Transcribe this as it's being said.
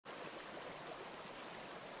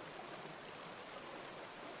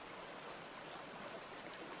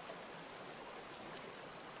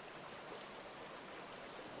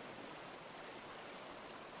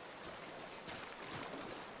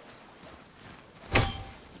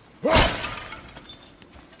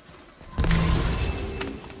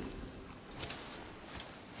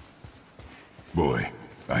Boy,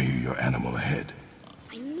 I hear your animal ahead.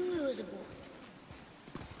 I knew it was a boar.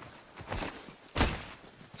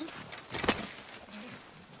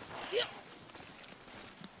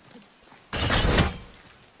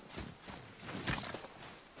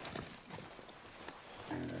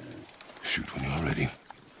 Shoot when you're ready.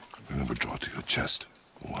 Remember, draw to your chest.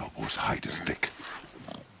 A wild boar's hide is thick.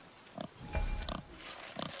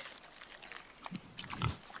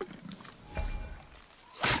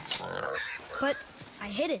 But I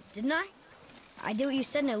hit it, didn't I? I did what you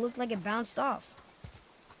said and it looked like it bounced off.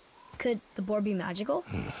 Could the boar be magical?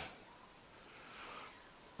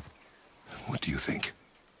 What do you think?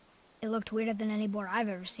 It looked weirder than any boar I've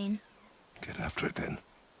ever seen. Get after it then.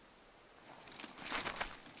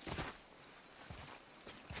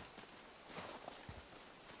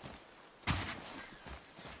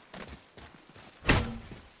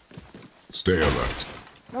 Stay alert.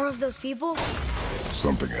 More of those people?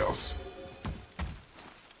 Something else.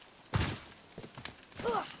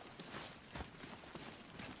 Ugh.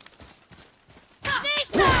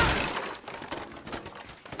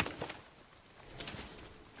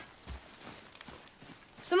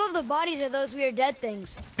 Some of the bodies are those weird dead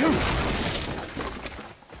things.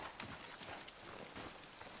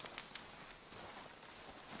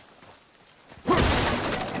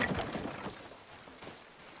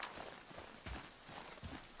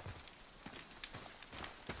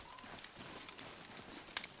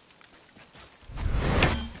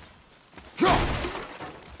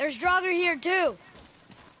 There's Draugr here too.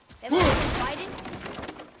 They must have been fighting.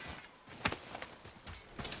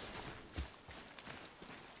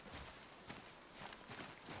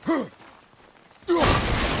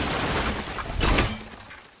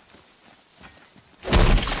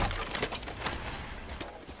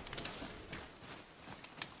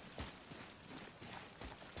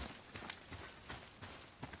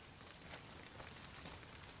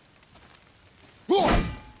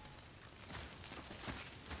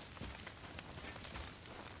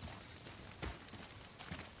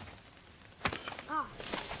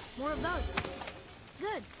 More of those.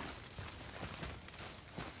 Good.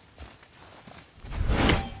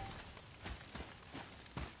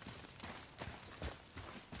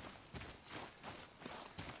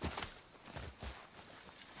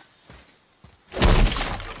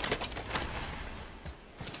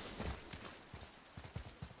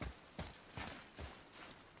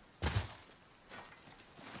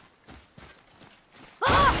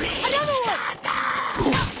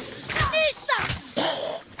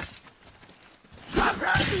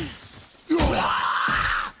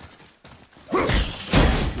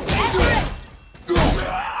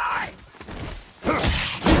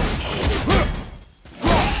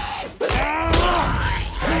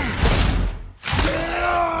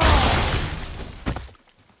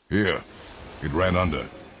 Here. It ran under.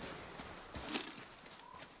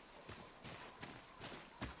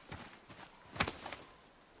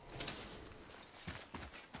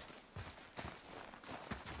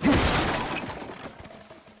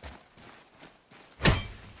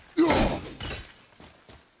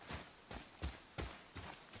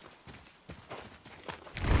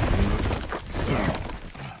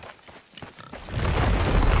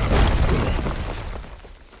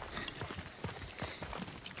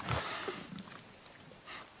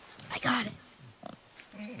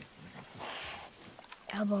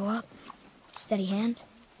 Elbow up, steady hand,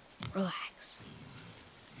 relax.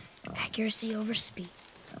 Accuracy over speed.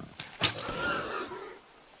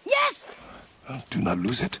 Yes! Do not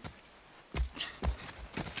lose it.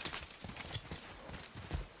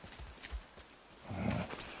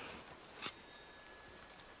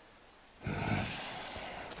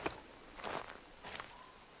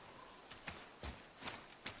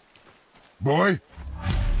 Boy?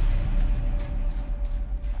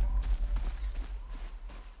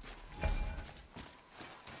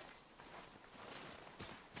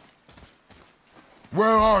 Where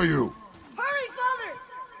are you? Hurry, Father!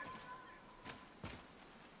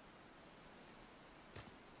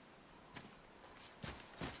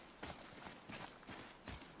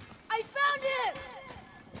 I found him!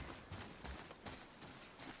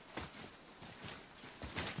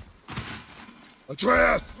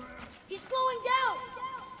 Atreus! He's slowing down!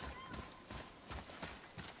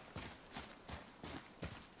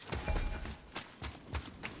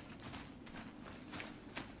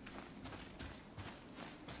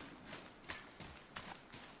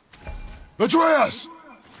 Atreus!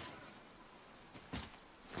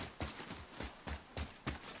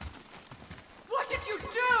 What did you do?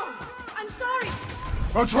 I'm sorry!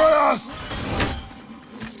 Atreus!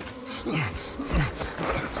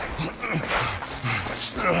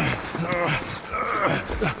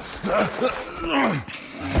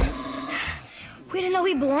 We didn't know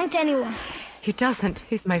he belonged to anyone. He doesn't.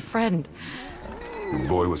 He's my friend. The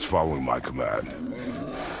boy was following my command.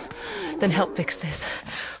 Then help fix this.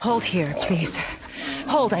 Hold here, please.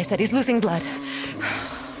 Hold, I said. He's losing blood.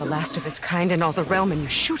 The last of his kind in all the realm, and you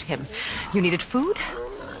shoot him. You needed food?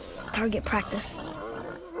 Target practice.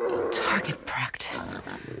 Target practice.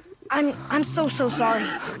 I'm so sorry.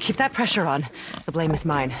 Keep that pressure on. The blame is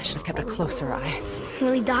mine. I should have kept a closer eye.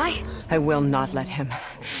 Will he die? I will not let him.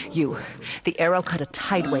 You, the arrow cut a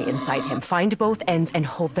tideway inside him. Find both ends and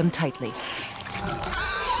hold them tightly.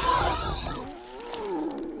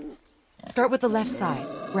 Start with the left side.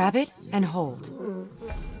 Grab it and hold.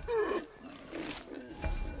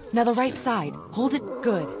 Now the right side. Hold it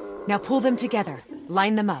good. Now pull them together.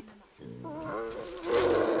 Line them up.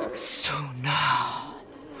 Suna.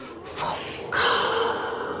 Fonka.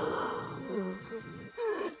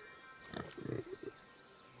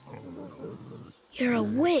 You're a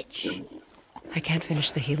witch. I can't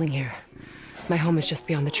finish the healing here. My home is just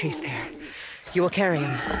beyond the trees there. You will carry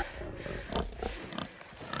him.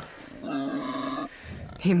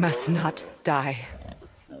 He must not die.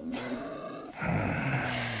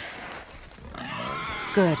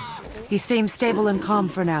 Good. He seems stable and calm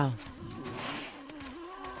for now.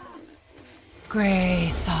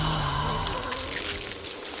 Kratos.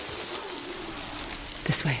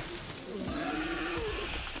 This way.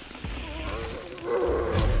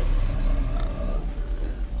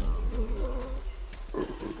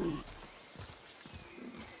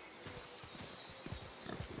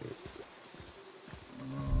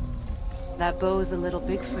 That bow's a little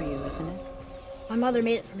big for you, isn't it? My mother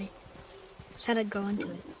made it for me. Said I'd grow into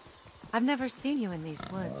it. I've never seen you in these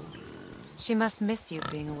woods. She must miss you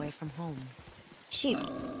being away from home. She's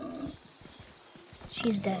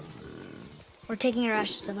dead. We're taking her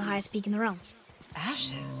ashes to the highest peak in the realms.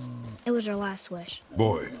 Ashes? It was her last wish.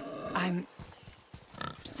 Boy, I'm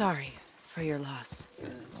sorry for your loss.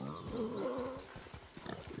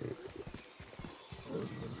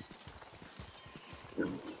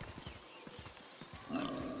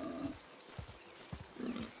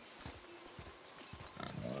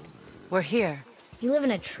 We're here. You live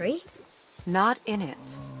in a tree? Not in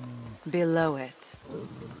it. Below it.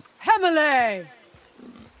 Hemele!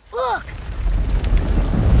 Look!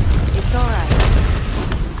 It's all right.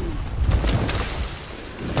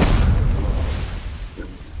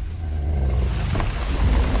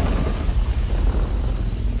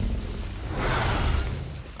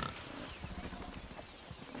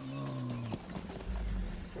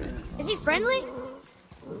 Is he friendly?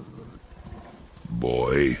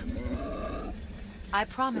 boy. I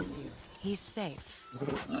promise you, he's safe.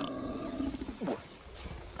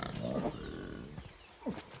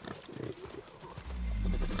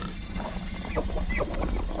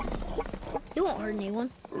 You won't hurt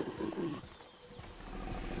anyone.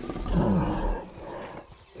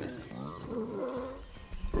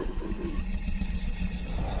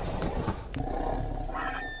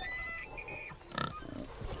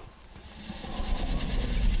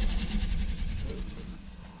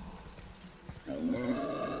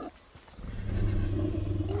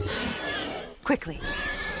 Quickly.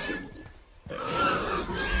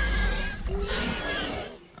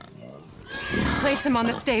 Place him on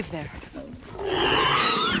the stave there.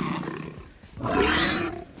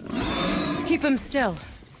 Keep him still.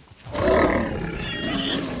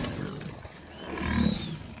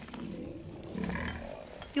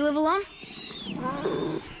 You live alone?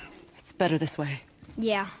 It's better this way.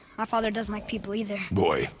 Yeah, my father doesn't like people either.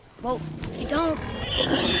 Boy. Well, you don't.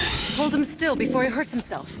 Hold him still before he hurts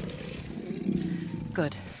himself.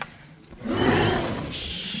 Good.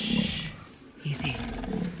 Shh. Easy.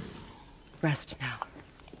 Rest now.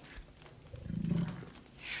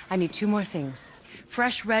 I need 2 more things.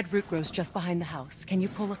 Fresh red root grows just behind the house. Can you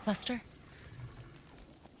pull a cluster?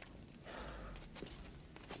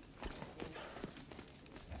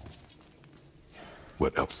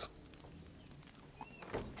 What else?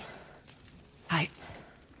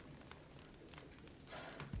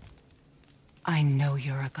 I know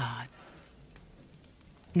you're a god.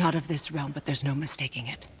 Not of this realm, but there's no mistaking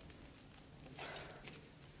it.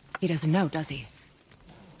 He doesn't know, does he?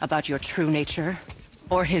 About your true nature?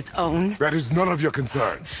 Or his own? That is none of your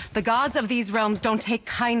concern. The gods of these realms don't take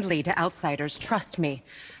kindly to outsiders, trust me.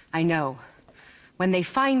 I know. When they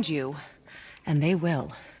find you, and they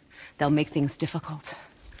will, they'll make things difficult.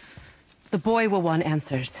 The boy will want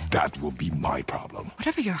answers. That will be my problem.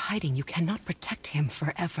 Whatever you're hiding, you cannot protect him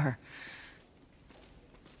forever.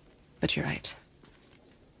 But you're right.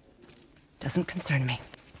 Doesn't concern me.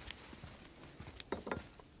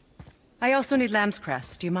 I also need lamb's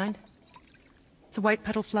cress. Do you mind? It's a white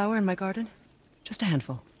petal flower in my garden. Just a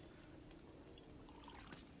handful.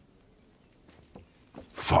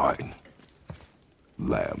 Fine.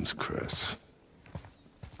 Lamb's cress.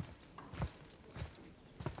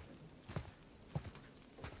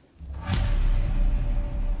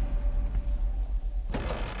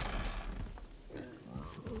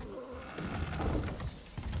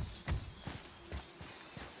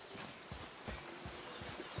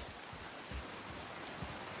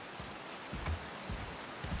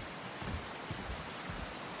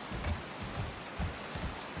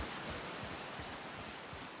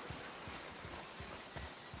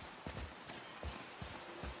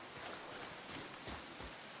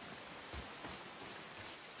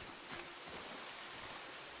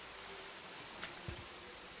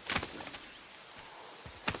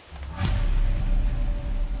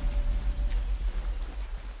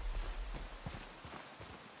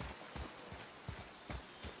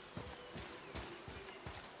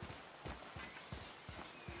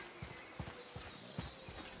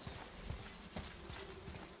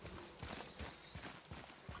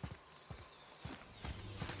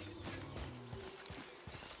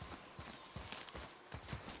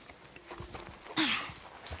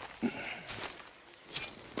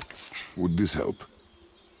 Would this help?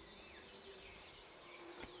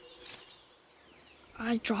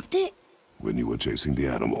 I dropped it? When you were chasing the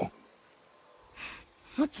animal.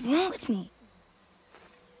 What's wrong with me?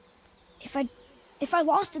 If I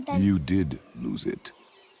lost it, then... You did lose it.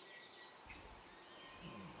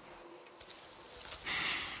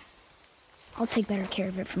 I'll take better care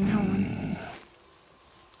of it from now on.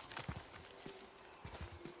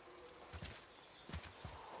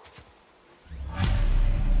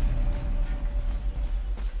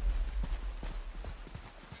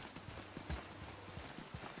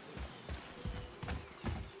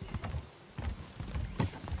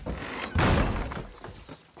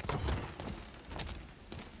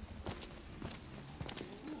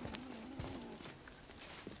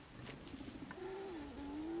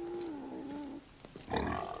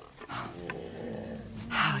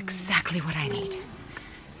 Exactly what I need.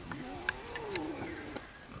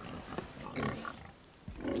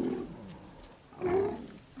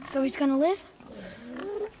 So he's gonna live?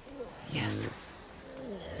 Yes.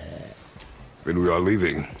 Then we are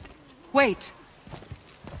leaving. Wait.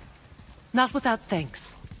 Not without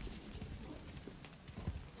thanks.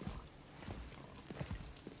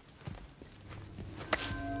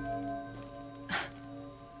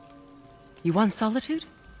 You want solitude?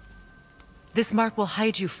 This mark will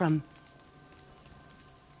hide you from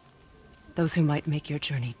those who might make your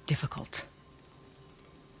journey difficult.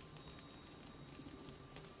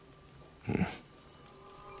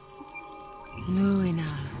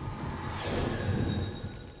 Luina.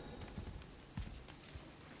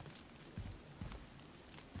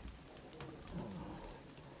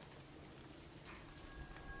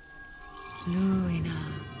 Luina.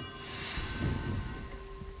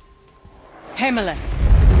 Himmele.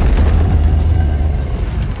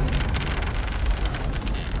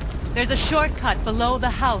 There's a shortcut below the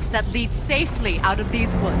house that leads safely out of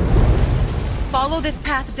these woods. Follow this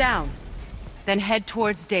path down, then head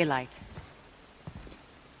towards daylight.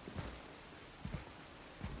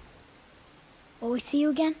 Will we see you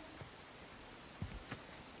again?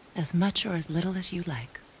 As much or as little as you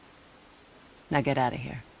like. Now get out of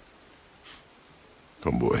here.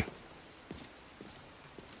 Come, boy.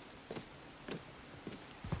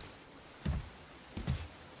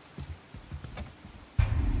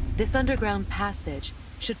 This underground passage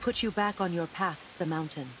should put you back on your path to the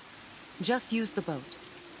mountain. Just use the boat.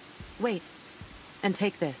 Wait, and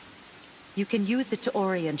take this. You can use it to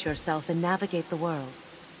orient yourself and navigate the world.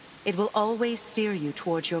 It will always steer you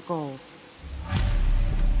towards your goals.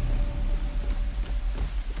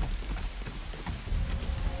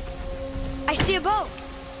 I see a boat!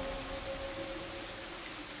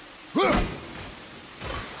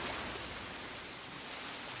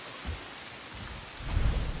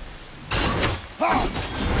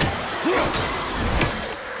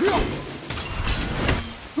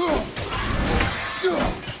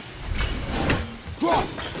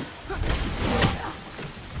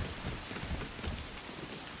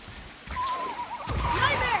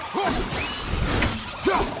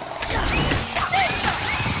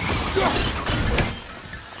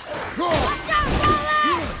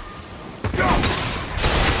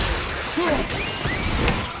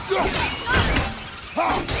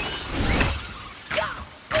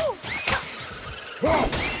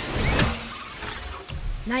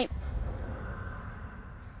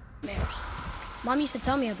 Mom used to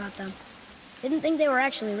tell me about them. Didn't think they were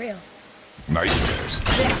actually real. Nightmares.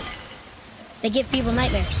 Yeah. They give people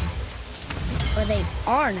nightmares. Or they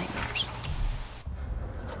are nightmares.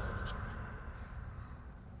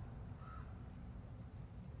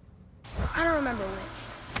 I don't remember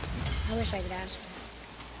which. I wish I could ask her.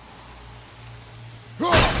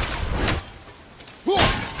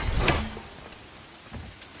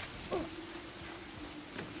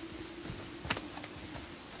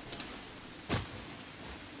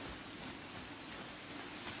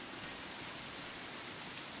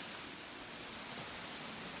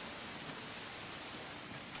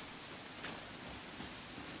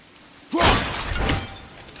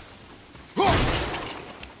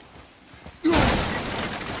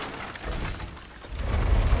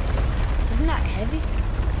 Isn't that heavy?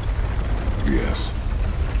 Yes.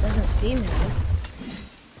 Doesn't seem heavy.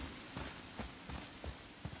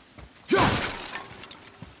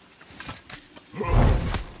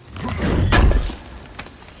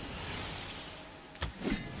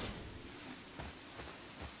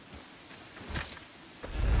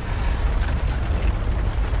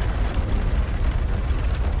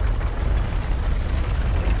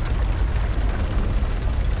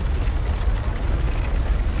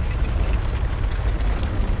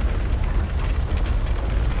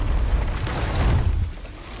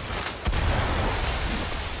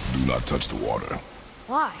 Do not touch the water.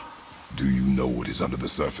 Why? Do you know what is under the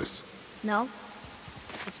surface? No.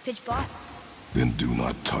 It's pitch black. Then do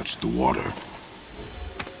not touch the water.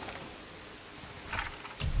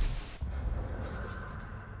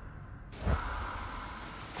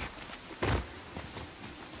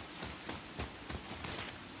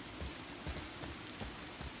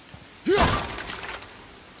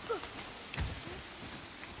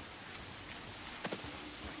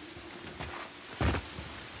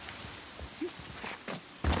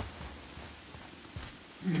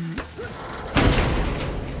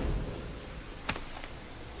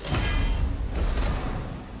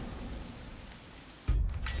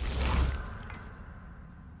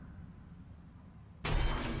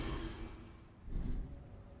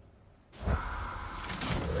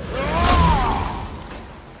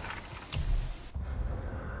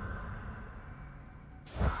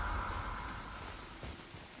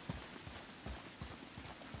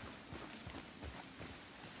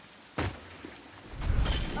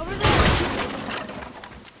 Over there!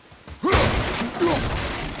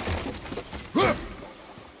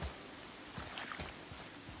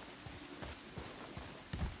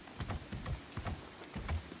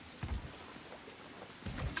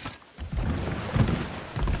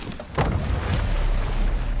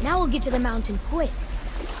 Now we'll get to the mountain quick.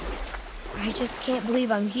 I just can't believe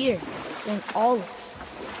I'm here, doing all this.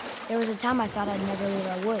 There was a time I thought I'd never leave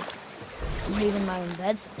our woods, or even my own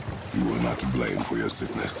bed sometimes. You are not to blame for your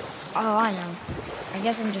sickness. Oh, I know. I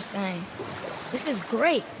guess I'm just saying. This is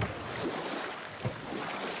great.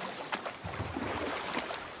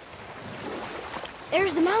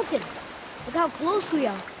 There's the mountain. Look how close we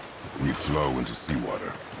are. We flow into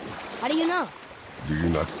seawater. How do you know? Do you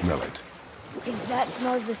not smell it? If that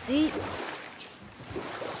smells the sea,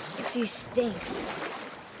 the sea stinks.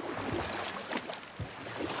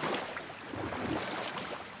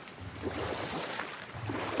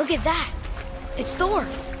 Look at that. It's Thor.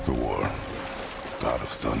 Thor, god of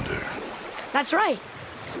thunder. That's right.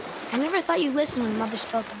 I never thought you listened when Mother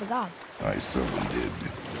spoke of the gods. I seldom did.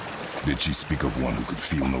 Did she speak of one who could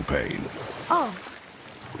feel no pain? Oh,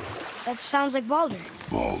 that sounds like Baldur,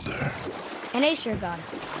 Baldur. an Aesir god,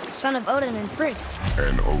 son of Odin and Freya.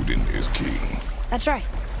 And Odin is king. That's right.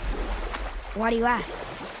 Why do you ask?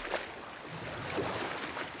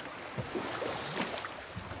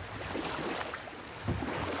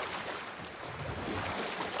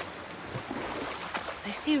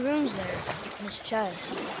 I see runes there in his chest.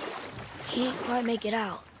 Can't quite make it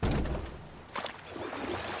out.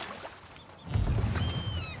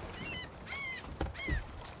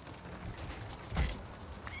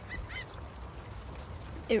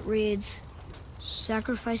 It reads,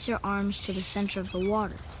 sacrifice your arms to the center of the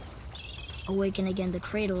water. Awaken again the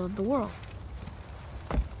cradle of the world.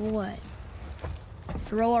 What?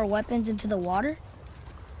 Throw our weapons into the water?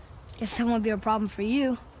 Guess that won't be a problem for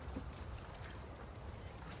you.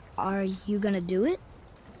 Are you gonna do it?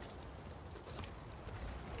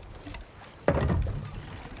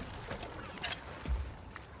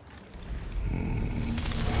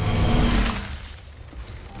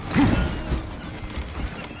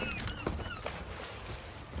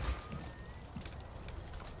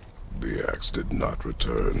 The axe did not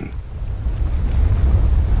return.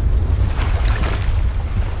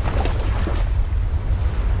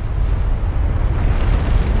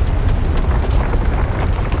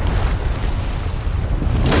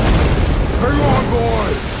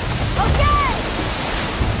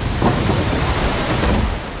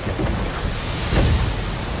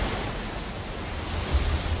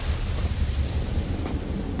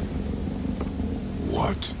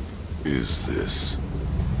 this.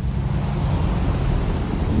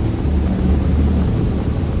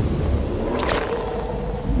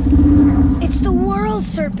 It's the world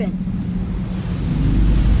serpent.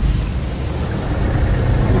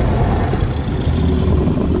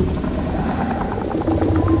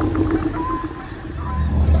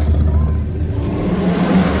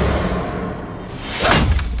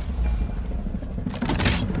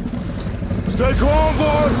 Stay calm,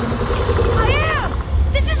 boy! I am!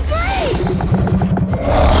 This is great!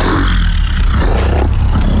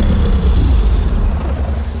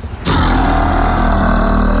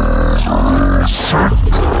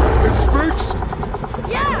 It speaks?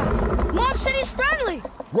 Yeah! Mom said he's friendly!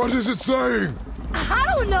 What is it saying? I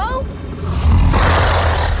don't know!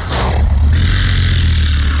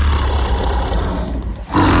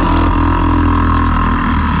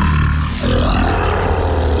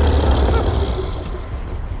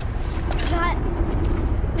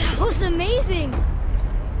 That was amazing!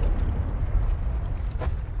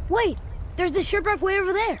 Wait! There's a shipwreck way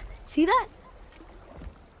over there. See that?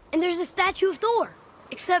 And there's a statue of Thor.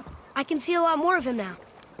 Except, I can see a lot more of him now.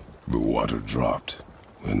 The water dropped,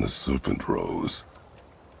 and the serpent rose.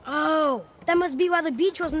 Oh, that must be why the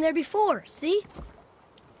beach wasn't there before, see?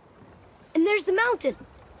 And there's the mountain.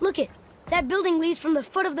 Look it, that building leads from the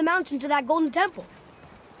foot of the mountain to that golden temple.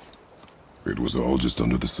 It was all just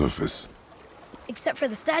under the surface. Except for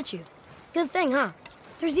the statue. Good thing, huh?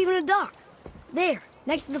 There's even a dock. There,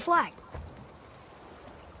 next to the flag.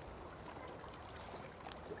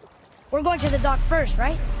 We're going to the dock first,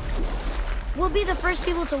 right? We'll be the first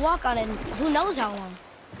people to walk on it in who knows how long.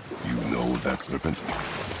 You know that serpent?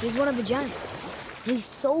 He's one of the giants. He's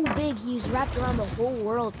so big he's wrapped around the whole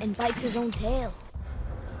world and bites his own tail.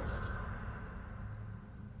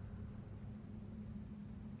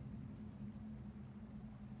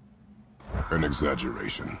 An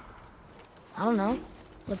exaggeration. I don't know.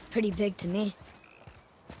 Looked pretty big to me.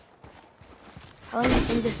 How long do you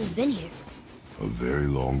think this has been here? A very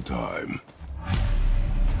long time.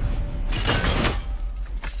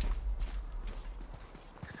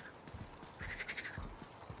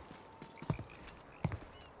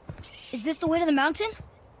 Is this the way to the mountain?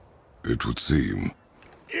 It would seem.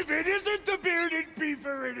 If it isn't the bearded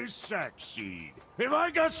beaver, it is Sackseed. Have I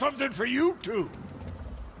got something for you too?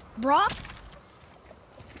 Brock?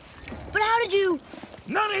 But how did you...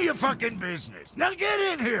 None of your fucking business. Now get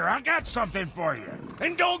in here. I got something for you.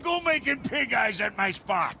 And don't go making pig eyes at my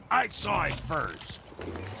spot. I saw it first.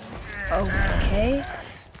 Okay.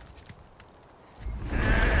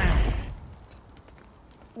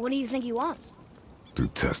 What do you think he wants? To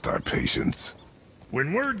test our patience.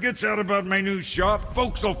 When word gets out about my new shop,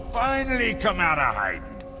 folks will finally come out of hiding.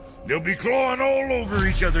 They'll be clawing all over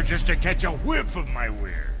each other just to catch a whiff of my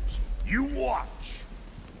wares. You watch.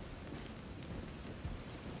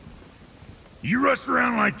 You rust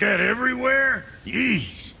around like that everywhere?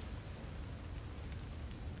 Yeesh.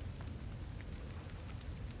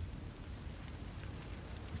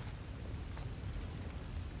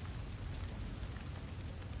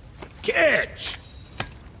 Catch!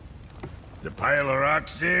 The pile of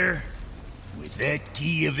rocks there? With that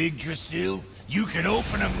key of Yggdrasil, you can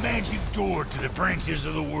open a magic door to the branches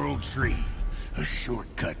of the World Tree. A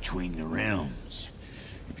shortcut between the realms.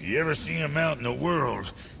 If you ever see him out in the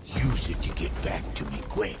world, use it to get back to me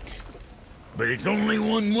quick. But it's only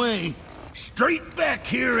one way. Straight back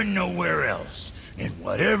here and nowhere else. And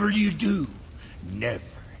whatever you do, never,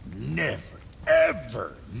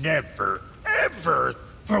 ever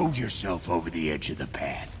throw yourself over the edge of the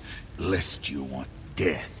path, lest you want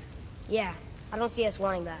death. Yeah, I don't see us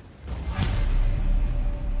wanting that.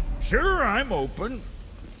 Sure, I'm open.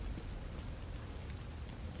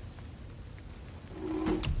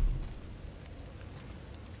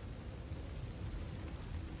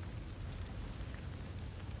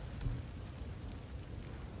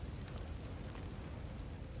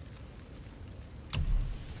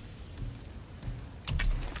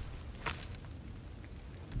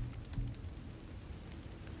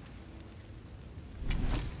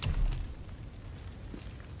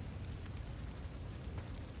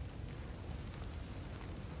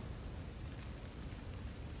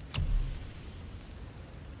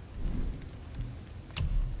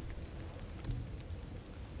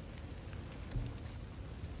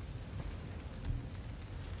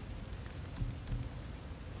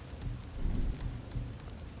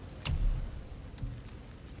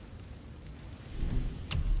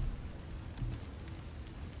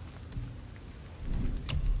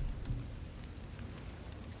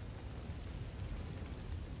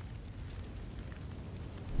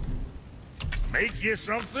 Make you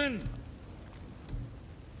something?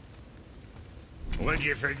 What'd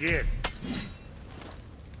you forget?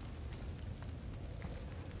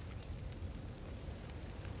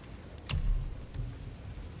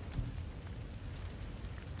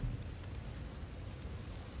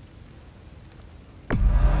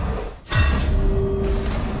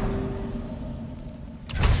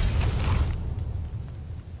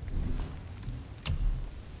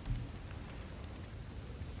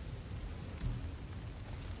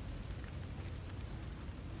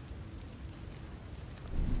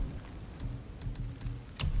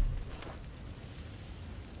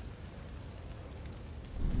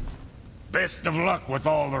 Best of luck with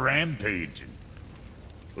all the rampaging.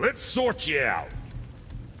 Let's sort you out.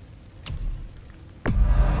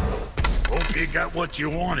 Hope you got what you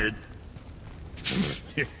wanted.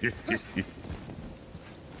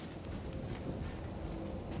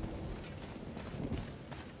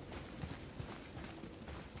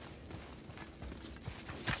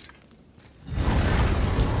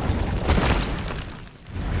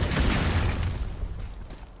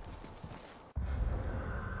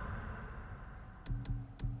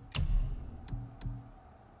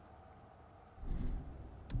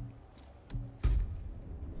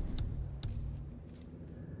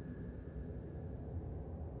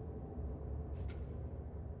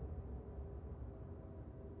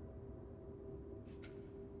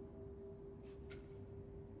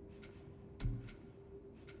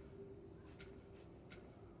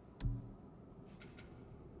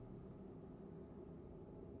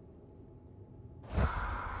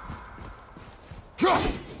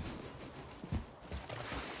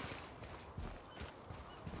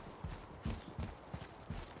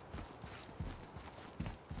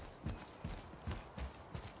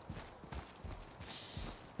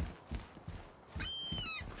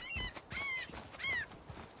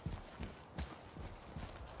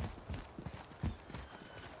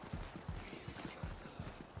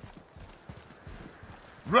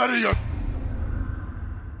 Ready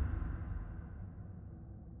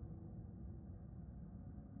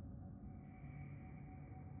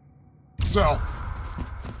yourself.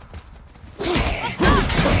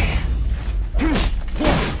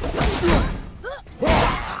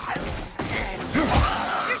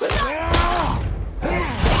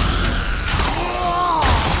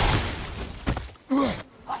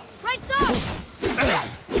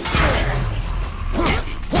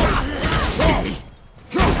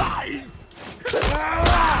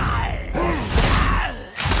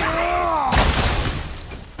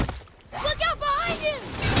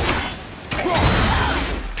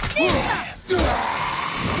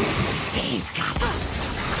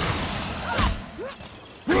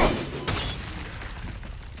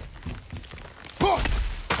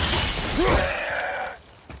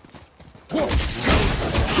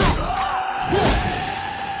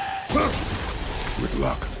 With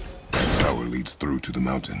luck, that tower leads through to the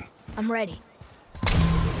mountain. I'm ready.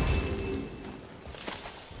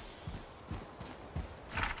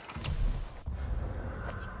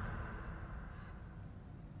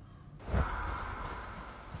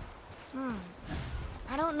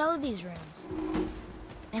 I don't know these runes.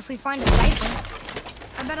 If we find a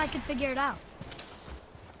cipher, I bet I could figure it out.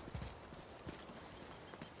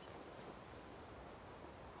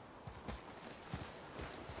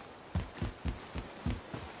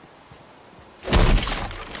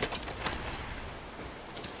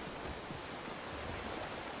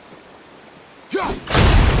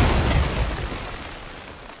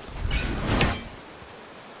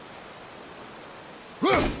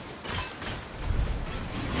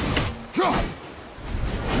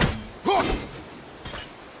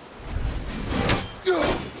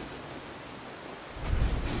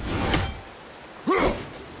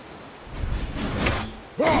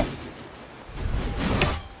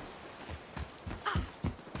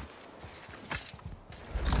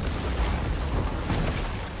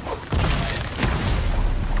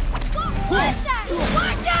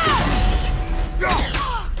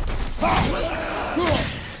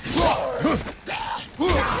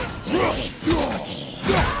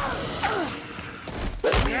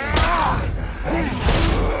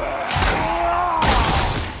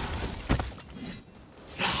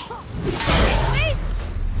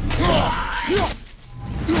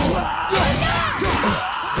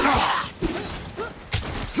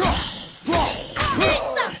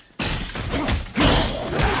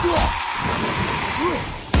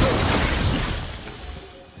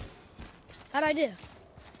 How'd I do?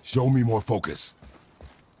 Show me more focus.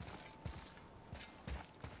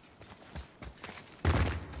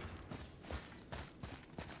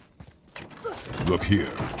 Look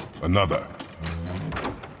here. Another.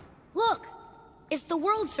 Look! It's the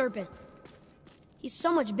world serpent. He's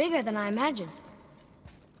so much bigger than I imagined.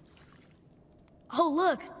 Oh,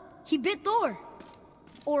 look! He bit Thor!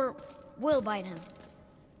 Or will bite him.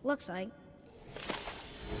 Looks like.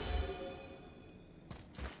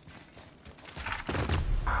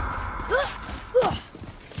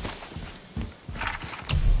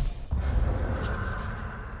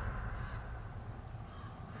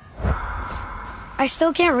 I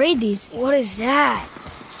still can't read these. What is that?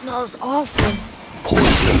 It smells awful.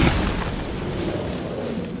 Poison.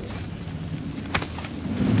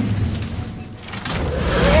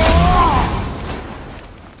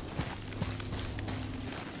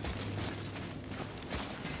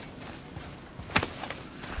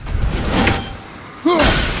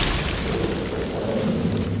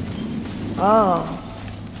 Oh.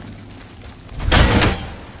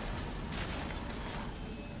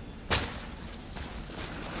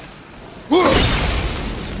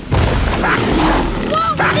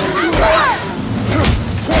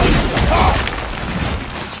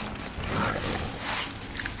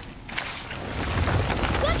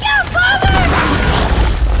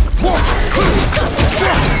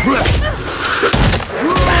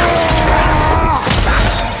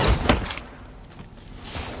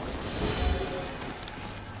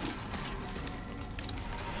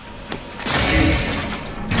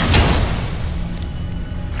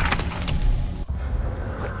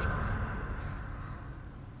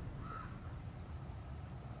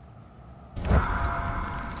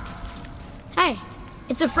 Hey,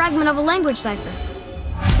 it's a fragment of a language cipher.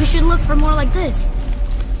 We should look for more like this.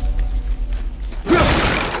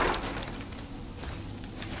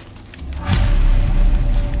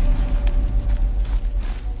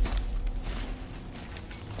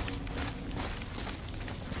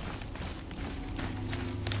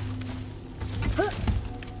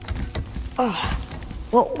 Oh,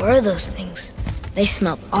 what were those things? They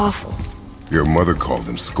smelled awful. Your mother called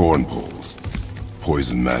them scorn poles.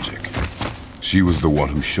 Poison magic. She was the one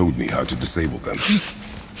who showed me how to disable them.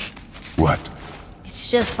 What? It's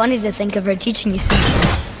just funny to think of her teaching you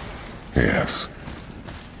something. Yes.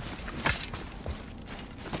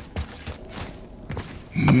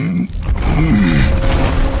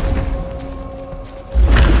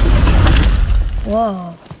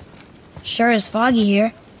 Whoa. Sure is foggy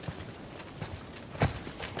here.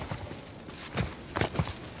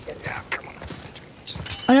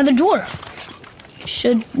 Another dwarf.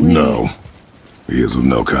 Should we... No. He is of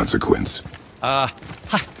no consequence. Hi.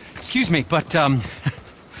 Excuse me, but,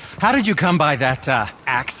 how did you come by that,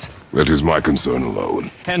 axe? That is my concern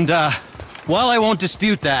alone. And, while I won't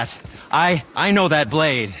dispute that, I know that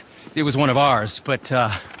blade. It was one of ours, but,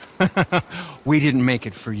 we didn't make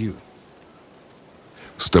it for you.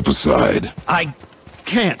 Step aside. I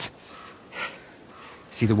can't.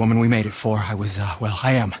 See, the woman we made it for, well,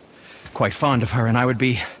 I am quite fond of her, and I would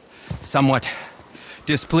be somewhat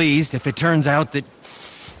displeased if it turns out that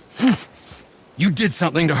you did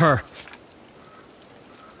something to her.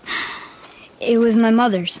 It was my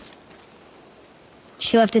mother's.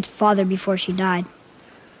 She left its father before she died.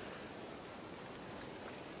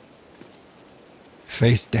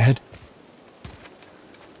 Faye's dead?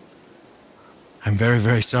 I'm very,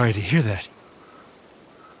 very sorry to hear that.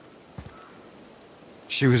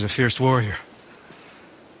 She was a fierce warrior.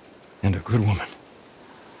 And a good woman.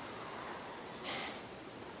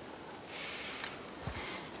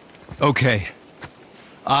 Okay.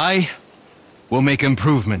 I will make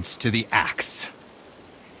improvements to the axe.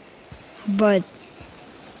 But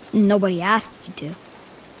nobody asked you to.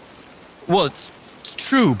 Well, it's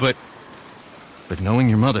true, but knowing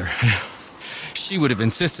your mother, she would have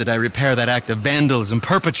insisted I repair that act of vandalism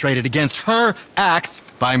perpetrated against her axe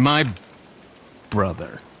by my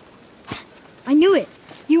brother. I knew it.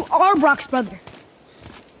 You are Brock's brother.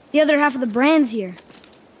 The other half of the brand's here.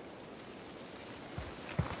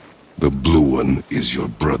 The blue one is your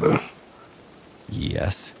brother.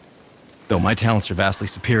 Yes. Though my talents are vastly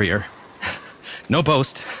superior. No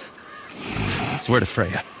boast. I swear to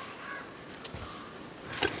Freya.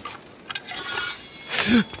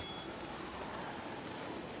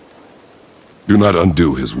 Do not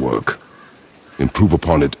undo his work. Improve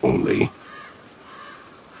upon it only.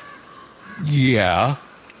 Yeah,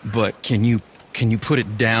 but can you put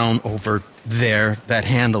it down over there? That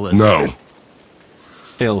handle is... No.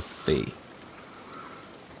 Filthy.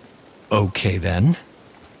 Okay, then.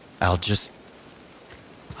 I will just...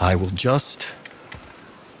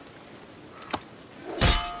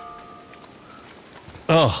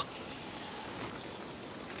 Oh.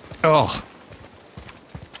 Oh.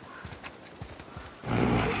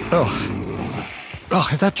 Oh. Oh,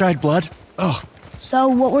 is that dried blood? Oh. So,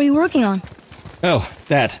 what were you working on? Oh,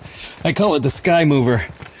 that. I call it the Sky Mover.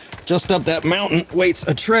 Just up that mountain waits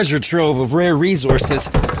a treasure trove of rare resources.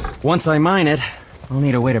 Once I mine it, I'll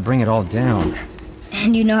need a way to bring it all down.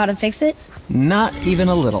 And you know how to fix it? Not even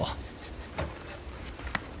a little.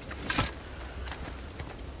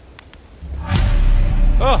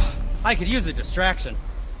 Oh, I could use a distraction.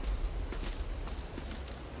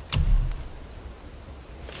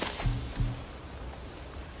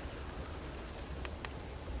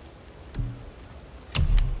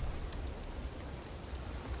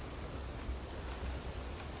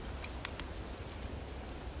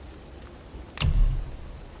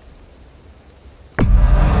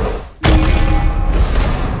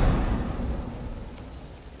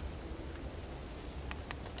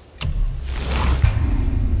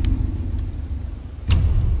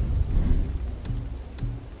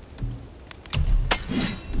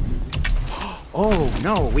 Oh,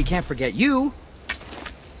 no, we can't forget you.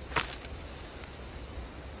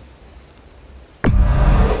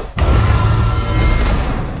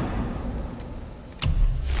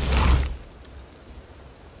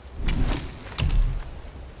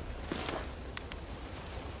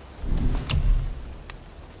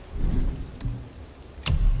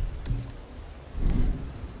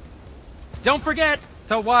 Don't forget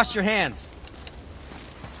to wash your hands.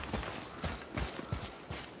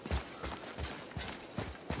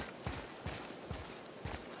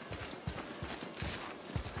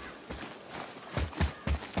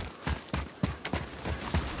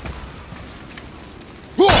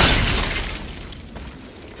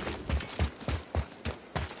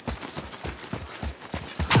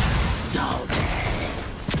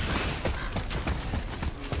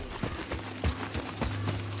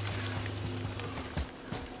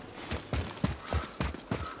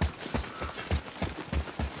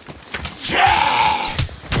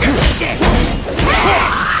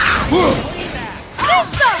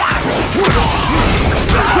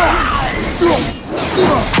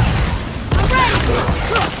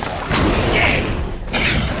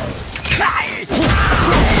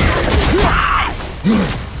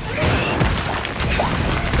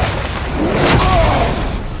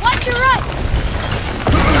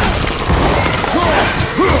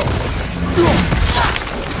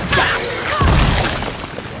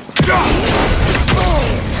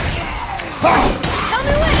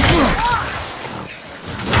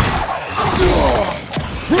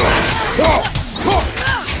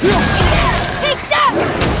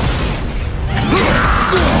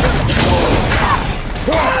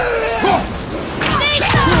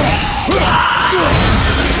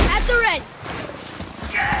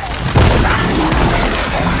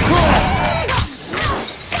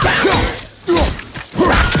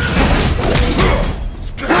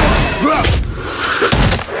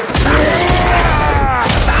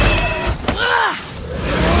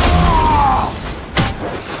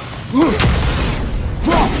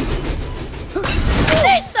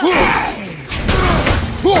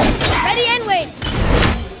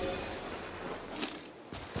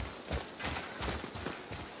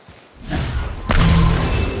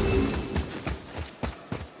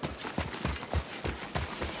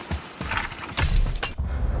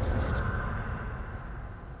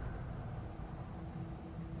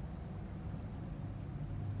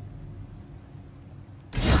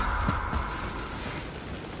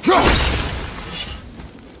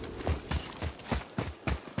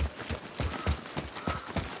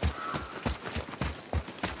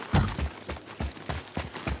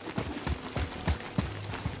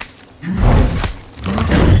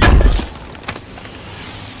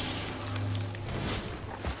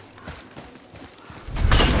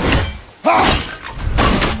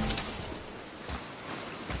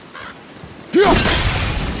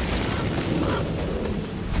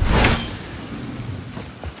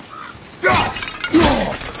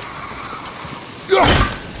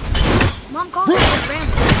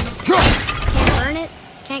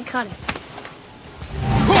 Cut it.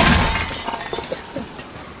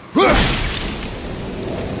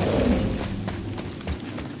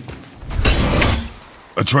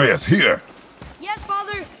 Atreus, here! Yes,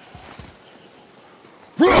 Father!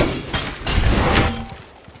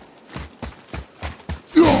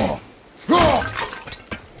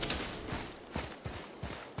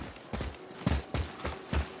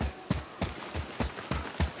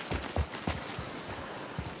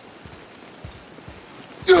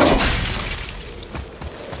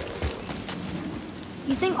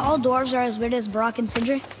 You think all dwarves are as weird as Brock and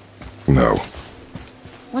Sindri? No.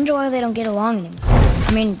 Wonder why they don't get along anymore.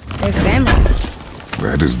 I mean, they're family.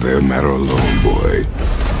 That is their matter alone, boy.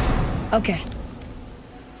 Okay.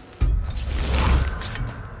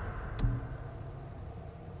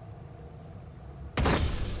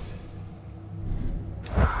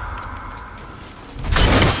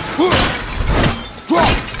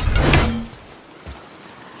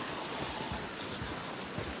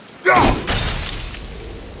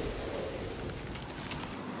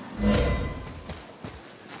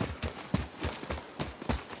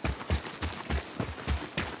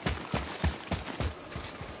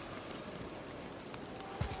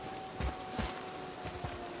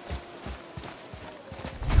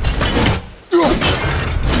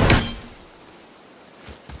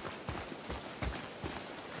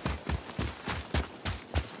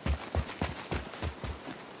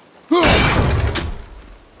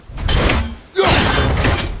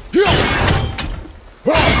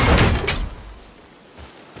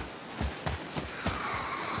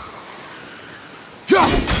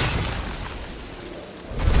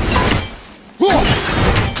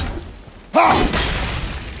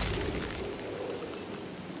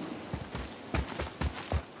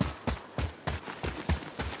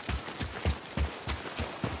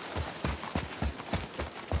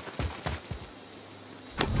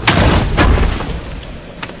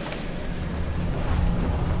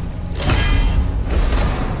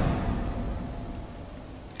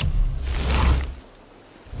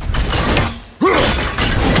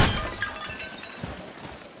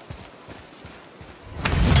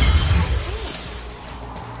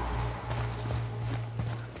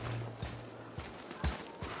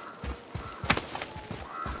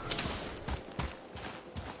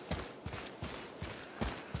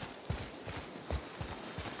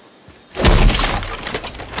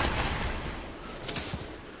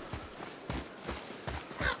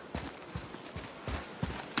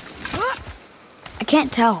 can't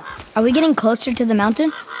tell. Are we getting closer to the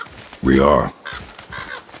mountain? We are.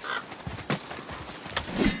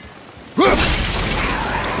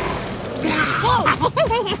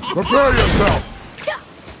 Prepare yourself!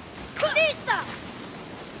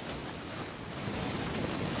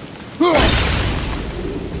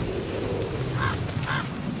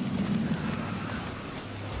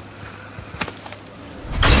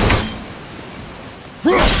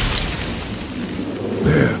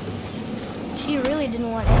 There. She really didn't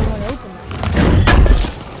want anyone to open them.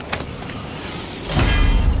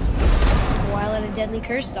 Why let a deadly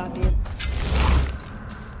curse stop you?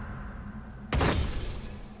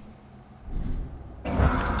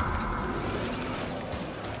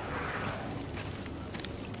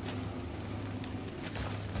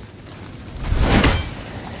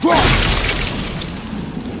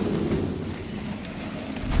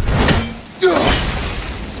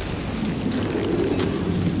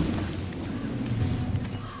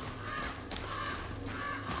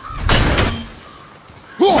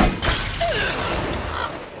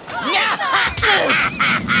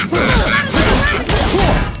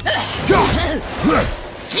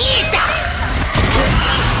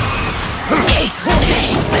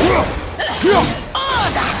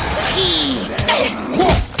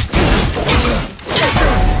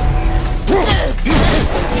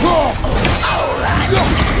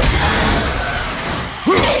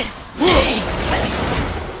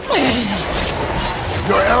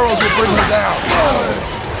 Your arrows will bring her down.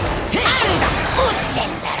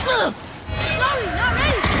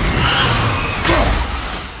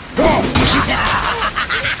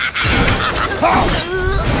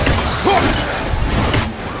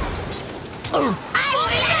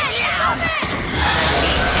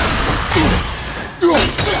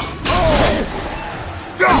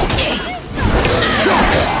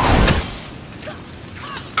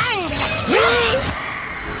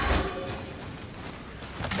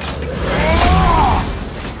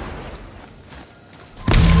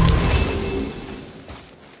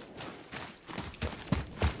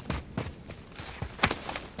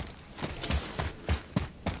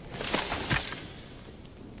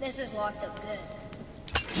 This is locked up good.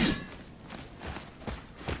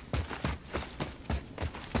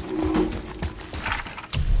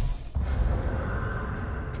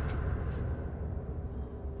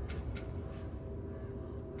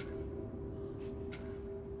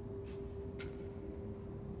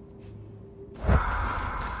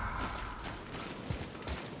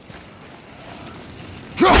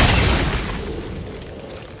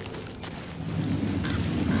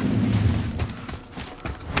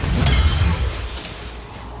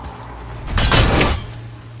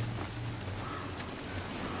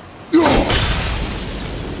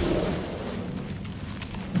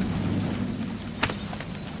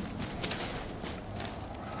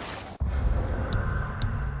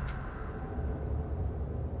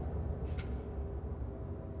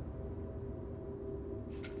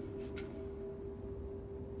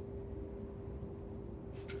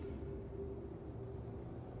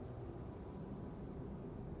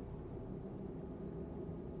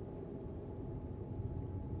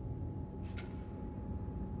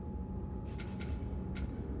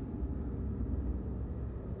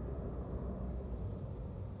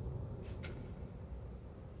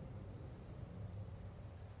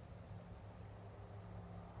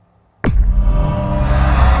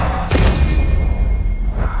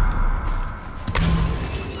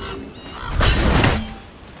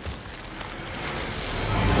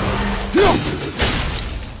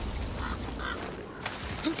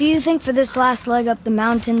 Do you think for this last leg up the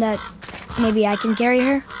mountain that maybe I can carry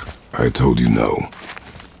her? I told you no.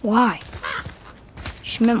 Why?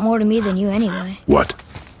 She meant more to me than you anyway. What?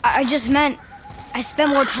 I just meant I spent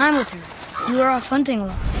more time with her. You were off hunting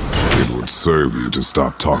alone. It would serve you to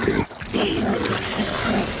stop talking.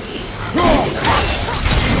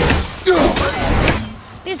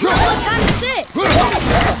 These people look kind of sick.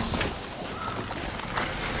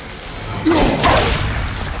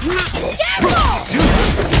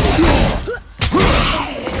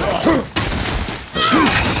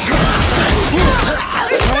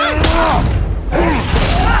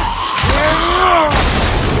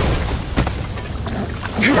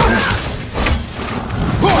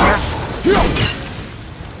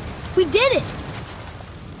 We did it!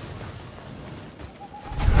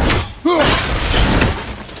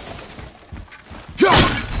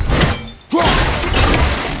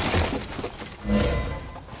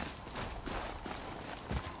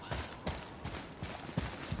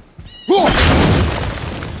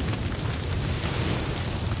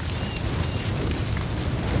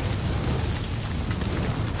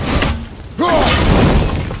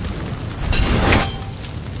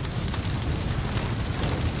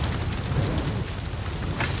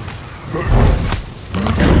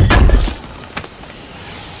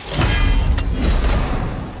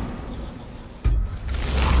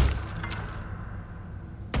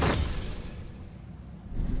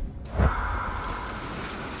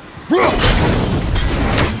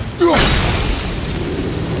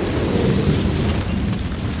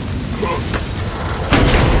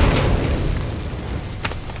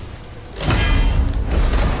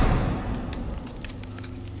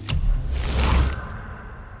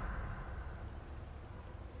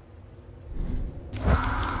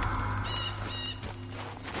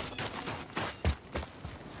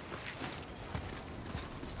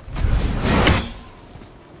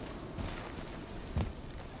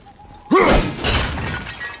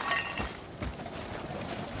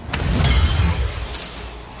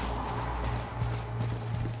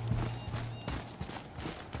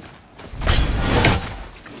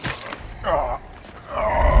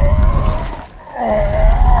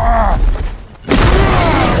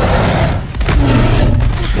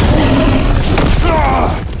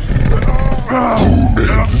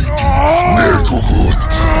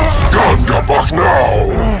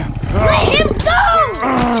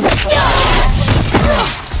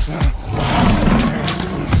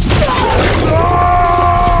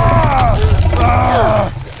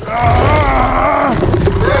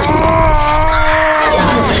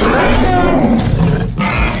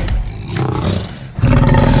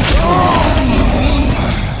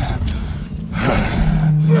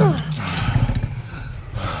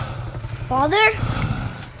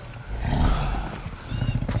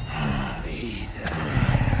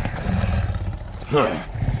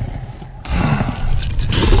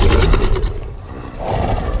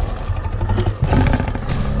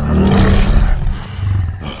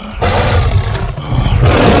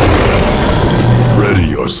 Ready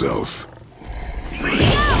yourself.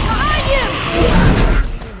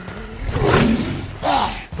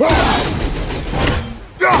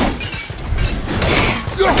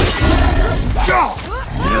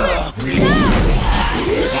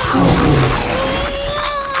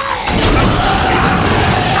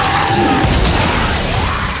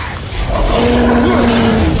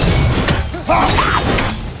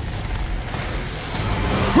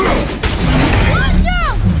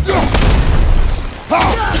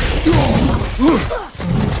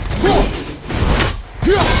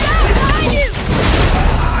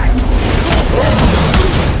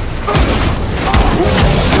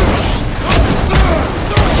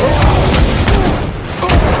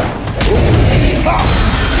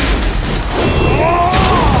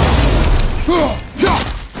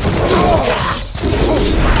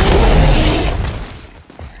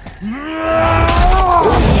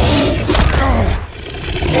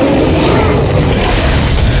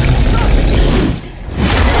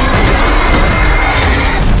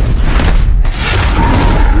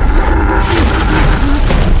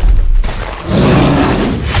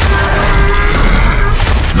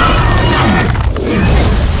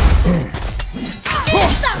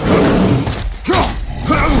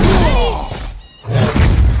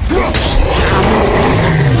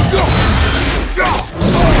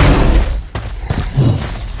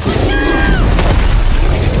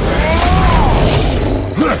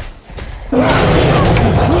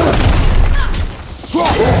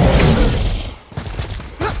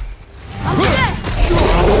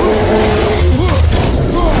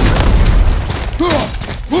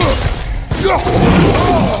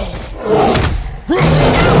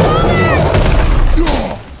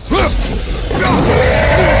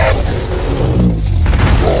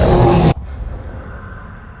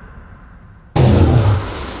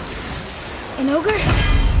 An ogre?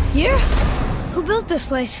 Here? Who built this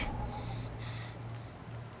place?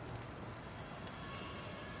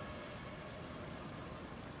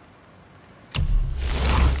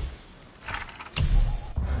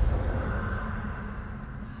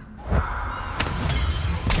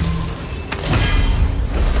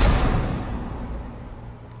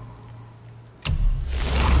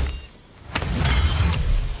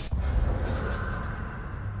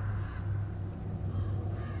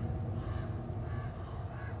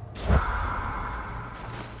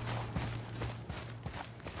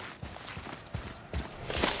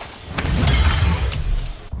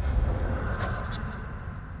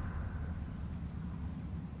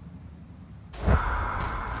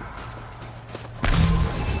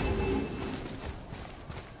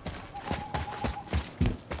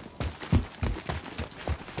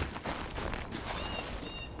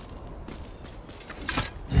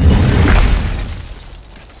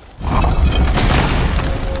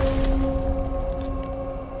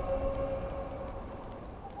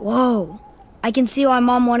 Whoa. I can see why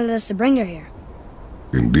Mom wanted us to bring her here.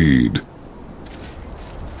 Indeed.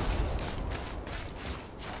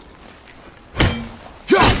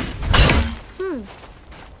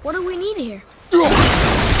 What do we need here?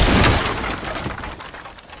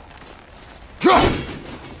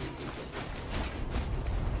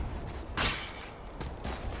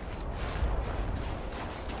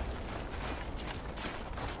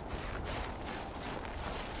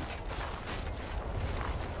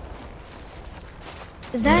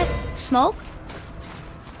 Is that smoke?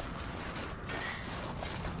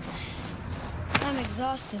 I'm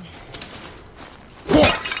exhausted.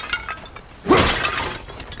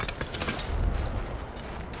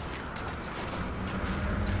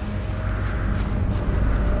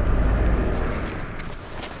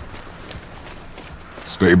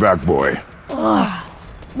 Stay back, boy. Ugh.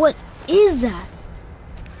 What is that?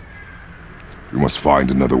 We must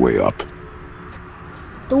find another way up.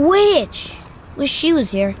 The witch! Wish she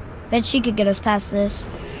was here. Bet she could get us past this.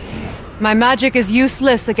 My magic is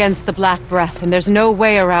useless against the Black Breath, and there's no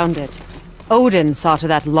way around it. Odin saw to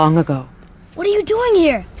that long ago. What are you doing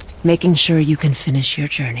here? Making sure you can finish your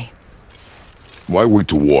journey. Why wait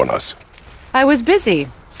to warn us? I was busy,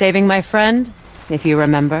 saving my friend, if you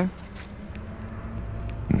remember.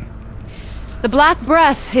 The Black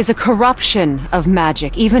Breath is a corruption of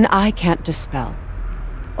magic even I can't dispel.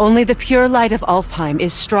 Only the pure light of Alfheim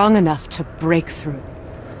is strong enough to break through.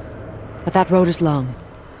 But that road is long.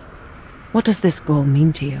 What does this goal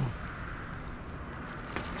mean to you?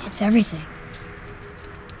 It's everything.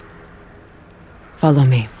 Follow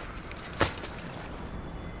me.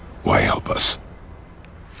 Why help us?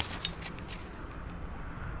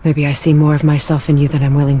 Maybe I see more of myself in you than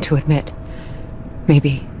I'm willing to admit.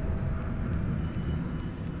 Maybe.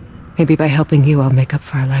 Maybe by helping you, I'll make up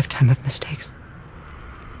for a lifetime of mistakes.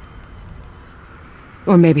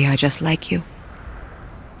 Or maybe I just like you.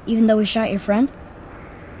 Even though we shot your friend?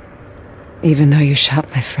 Even though you shot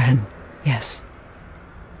my friend, yes.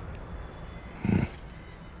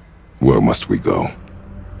 Where must we go?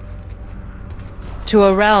 To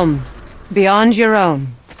a realm beyond your own.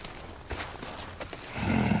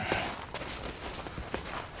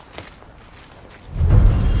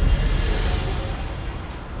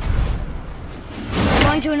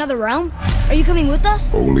 Going to another realm? Are you coming with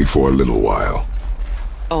us? Only for a little while.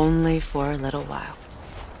 Only for a little while.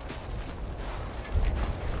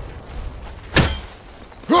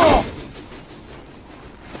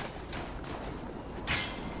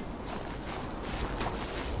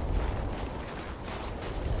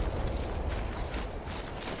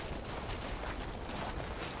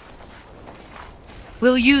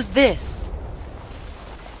 We'll use this.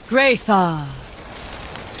 Graythaw.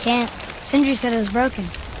 Can't. Sindri said it was broken.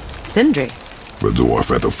 Sindri? The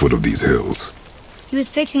dwarf at the foot of these hills. He was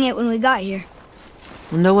fixing it when we got here.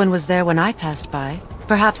 No one was there when I passed by.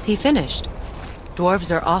 Perhaps he finished.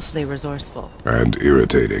 Dwarves are awfully resourceful. And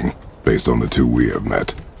irritating, based on the two we have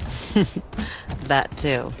met. That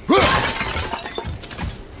too.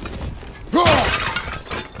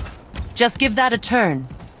 Just give that a turn.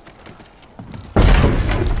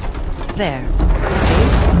 There.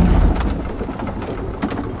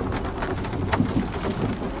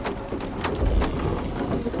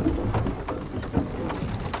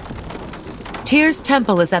 Tyr's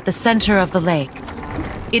temple is at the center of the lake.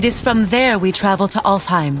 It is from there we travel to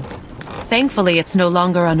Alfheim. Thankfully, it's no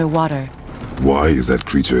longer underwater. Why is that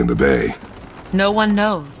creature in the bay? No one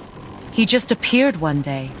knows. He just appeared one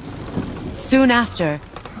day. Soon after,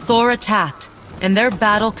 Thor attacked, and their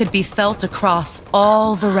battle could be felt across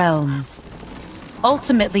all the realms.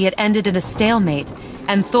 Ultimately, it ended in a stalemate,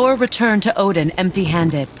 and Thor returned to Odin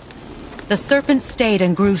empty-handed. The serpent stayed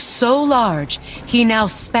and grew so large, he now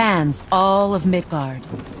spans all of Midgard.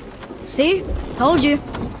 See? Told you.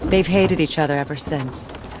 They've hated each other ever since.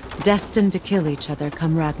 Destined to kill each other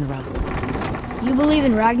come Ragnarok. You believe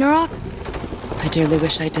in Ragnarok? I dearly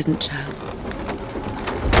wish I didn't, child.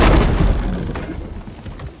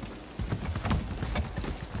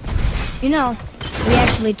 You know, we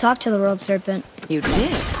actually talked to the world serpent. You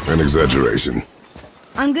did? An exaggeration.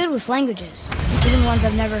 I'm good with languages, even ones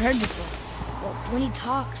I've never heard before. But when he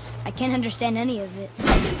talks, I can't understand any of it.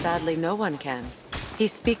 Sadly, no one can. He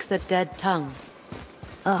speaks a dead tongue.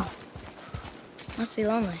 Oh. Must be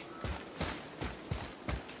lonely.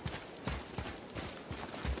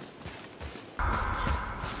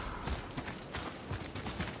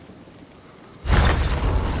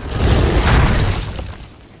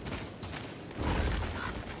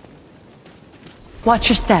 Watch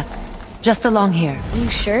your step. Just along here. You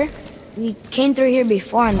sure? We came through here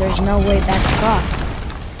before and there's no way back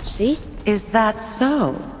across. See? Is that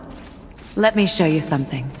so? Let me show you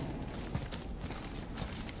something.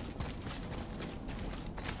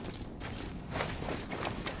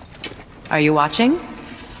 Are you watching?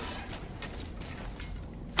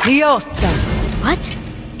 Liosta! What?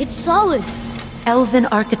 It's solid. Elven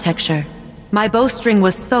architecture. My bowstring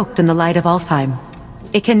was soaked in the light of Alfheim.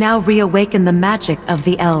 It can now reawaken the magic of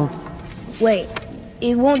the elves. Wait,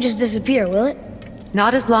 it won't just disappear, will it?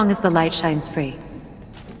 Not as long as the light shines free.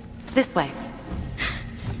 This way.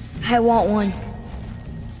 I want one.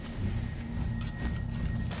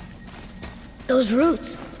 Those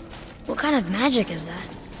roots. What kind of magic is that?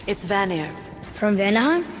 It's Vanir. From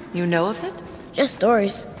Jötunheim? You know of it? Just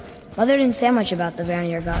stories. Mother didn't say much about the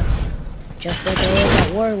Vanir gods. Just that they were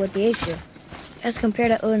at war with the Aesir. As compared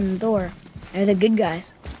to Odin and Thor, they're the good guys.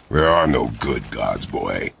 There are no good gods,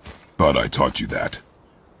 boy. Thought I taught you that.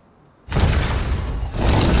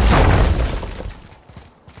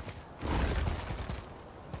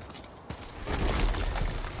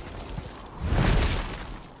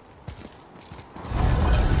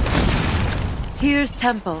 Tyr's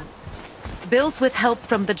temple. Built with help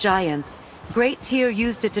from the giants, Great Tyr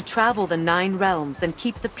used it to travel the 9 realms and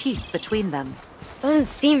keep the peace between them. Doesn't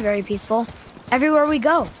seem very peaceful. Everywhere we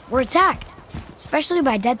go, we're attacked. Especially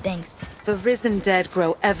by dead things. The risen dead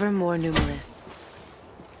grow ever more numerous.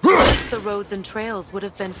 The roads and trails would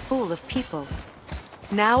have been full of people.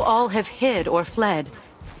 Now all have hid or fled,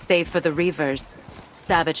 save for the Reavers,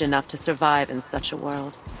 savage enough to survive in such a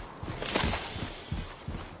world.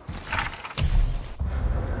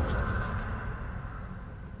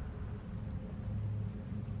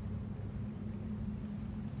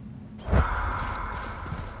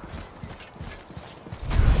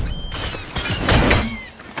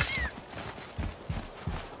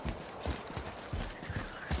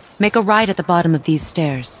 Make a right at the bottom of these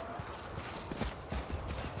stairs.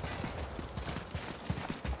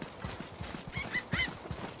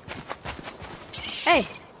 Hey,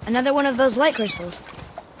 another one of those light crystals.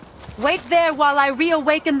 Wait there while I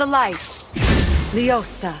reawaken the light.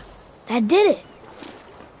 Lyosta. That did it.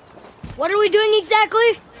 What are we doing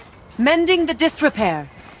exactly? Mending the disrepair.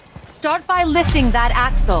 Start by lifting that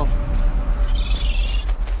axle.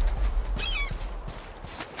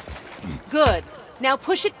 Good. Now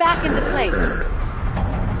push it back into place.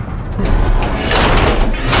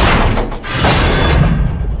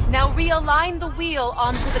 Now realign the wheel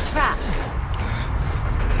onto the tracks.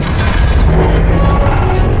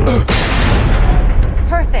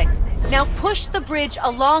 Perfect. Now push the bridge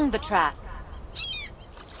along the track.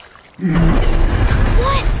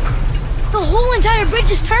 What? The whole entire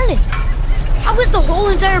bridge is turning. How is the whole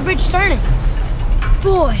entire bridge turning?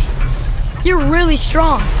 Boy, you're really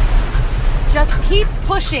strong. Just keep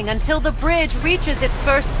pushing until the bridge reaches its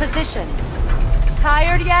first position.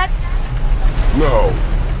 Tired yet? No.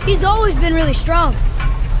 He's always been really strong.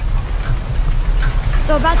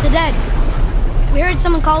 So about the dead. We heard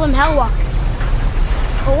someone call them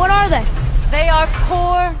Hellwalkers. But what are they? They are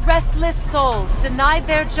poor, restless souls, denied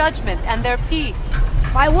their judgment and their peace.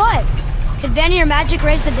 By what? Could Vanir magic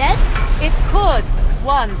raise the dead? It could,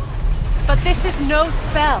 once. But this is no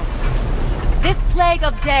spell. This plague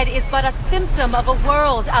of dead is but a symptom of a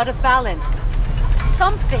world out of balance.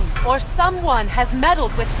 Something or someone has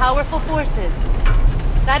meddled with powerful forces.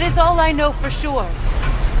 That is all I know for sure.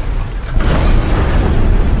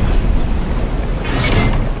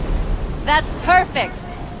 That's perfect!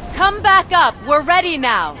 Come back up, we're ready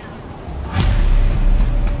now!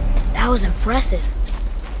 That was impressive.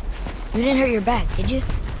 You didn't hurt your back, did you?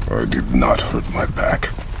 I did not hurt my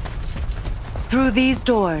back. Through these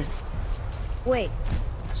doors. Wait,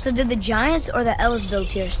 so did the giants or the elves build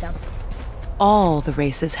Tyr's temple? All the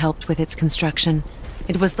races helped with its construction.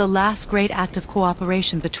 It was the last great act of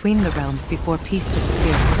cooperation between the realms before peace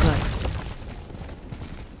disappeared for good.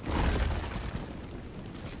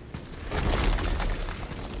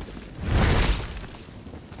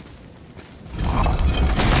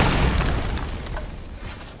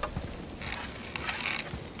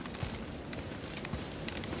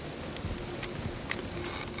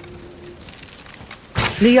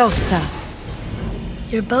 Lyosta.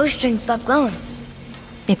 Your bowstring stopped glowing.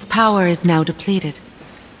 Its power is now depleted.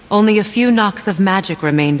 Only a few knocks of magic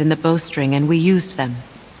remained in the bowstring, and we used them.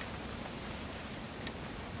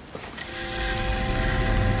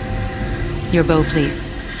 Your bow, please.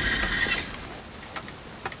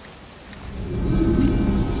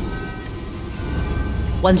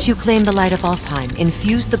 Once you claim the light of Alfheim,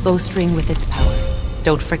 infuse the bowstring with its power.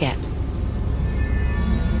 Don't forget.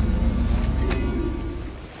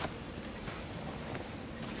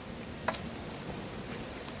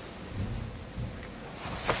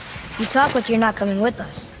 You talk like you're not coming with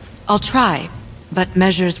us. I'll try, but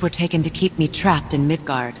measures were taken to keep me trapped in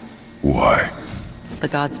Midgard. Why? The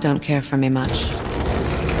gods don't care for me much.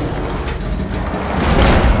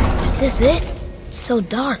 Is this it? It's so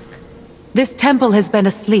dark. This temple has been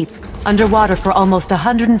asleep, underwater for almost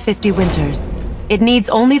 150 winters. It needs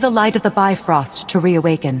only the light of the Bifrost to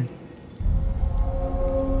reawaken.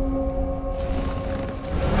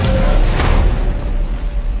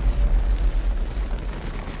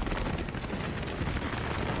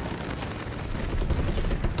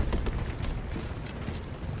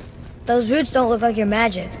 Those roots don't look like your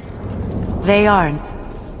magic. They aren't.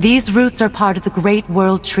 These roots are part of the Great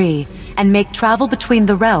World Tree, and make travel between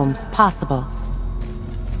the realms possible.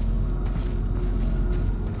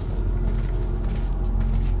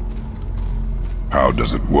 How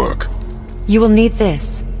does it work? You will need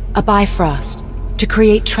this, a Bifrost, to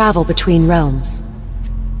create travel between realms.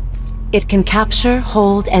 It can capture,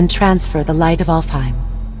 hold, and transfer the light of Alfheim.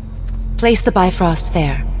 Place the Bifrost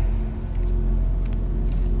there.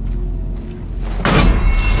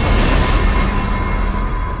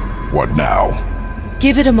 What now?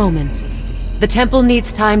 Give it a moment. The temple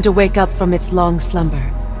needs time to wake up from its long slumber.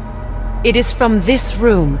 It is from this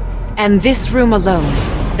room, and this room alone,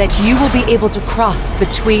 that you will be able to cross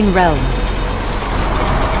between realms.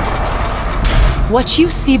 What you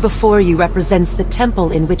see before you represents the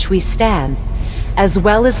temple in which we stand, as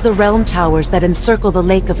well as the realm towers that encircle the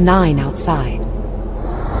Lake of Nine outside.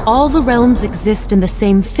 All the realms exist in the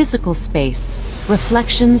same physical space,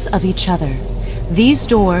 reflections of each other. These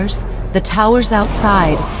doors, the towers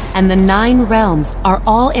outside, and the 9 realms are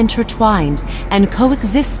all intertwined and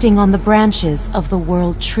coexisting on the branches of the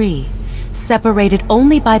World Tree, separated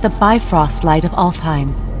only by the Bifrost light of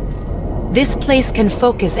Alfheim. This place can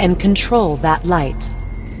focus and control that light.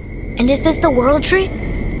 And is this the World Tree?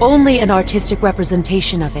 Only an artistic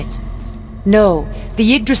representation of it. No,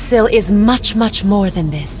 the Yggdrasil is much, much more than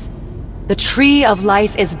this. The Tree of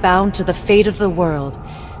Life is bound to the fate of the world,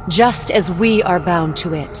 just as we are bound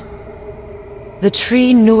to it. The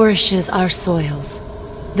tree nourishes our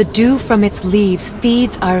soils. The dew from its leaves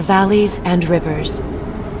feeds our valleys and rivers.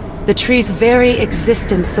 The tree's very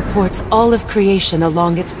existence supports all of creation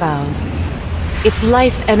along its boughs. Its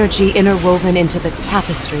life energy interwoven into the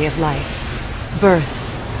tapestry of life.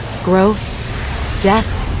 Birth, growth, death,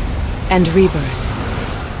 and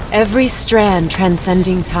rebirth. Every strand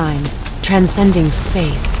transcending time, transcending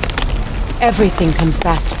space. Everything comes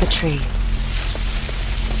back to the tree.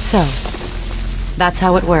 So, that's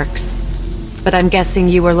how it works. But I'm guessing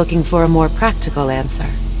you were looking for a more practical answer.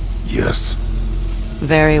 Yes.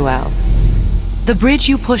 Very well. The bridge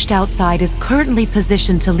you pushed outside is currently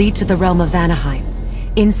positioned to lead to the realm of Vanaheim.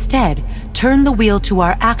 Instead, turn the wheel to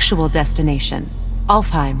our actual destination,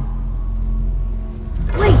 Alfheim.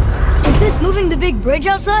 Wait, is this moving the big bridge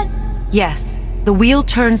outside? Yes, the wheel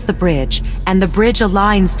turns the bridge, and the bridge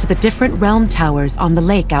aligns to the different realm towers on the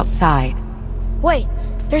lake outside. Wait,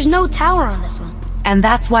 there's no tower on this one. And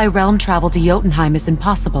that's why realm travel to Jötunheim is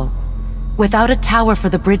impossible. Without a tower for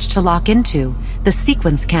the bridge to lock into, the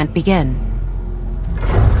sequence can't begin.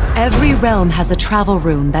 Every realm has a travel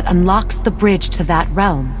room that unlocks the bridge to that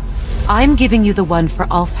realm. I'm giving you the one for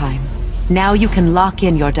Alfheim. Now you can lock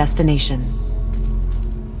in your destination.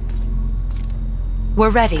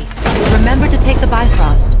 We're ready. Remember to take the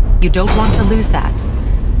Bifrost. You don't want to lose that.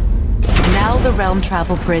 Now the realm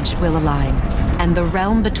travel bridge will align, and the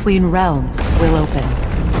realm between realms will open.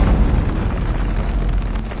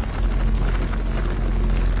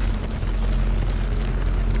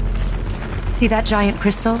 See that giant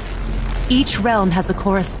crystal? Each realm has a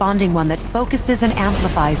corresponding one that focuses and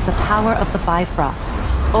amplifies the power of the Bifrost,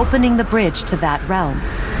 opening the bridge to that realm.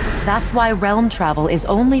 That's why realm travel is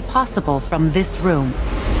only possible from this room.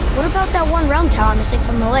 What about that one realm tower missing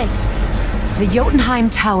from the lake? The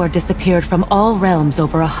Jötunheim Tower disappeared from all realms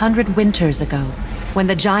over 100 winters ago, when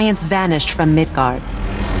the giants vanished from Midgard.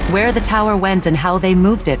 Where the tower went and how they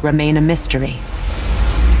moved it remain a mystery.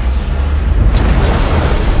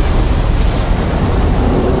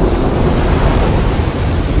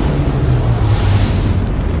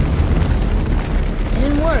 It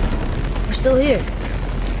didn't work. We're still here.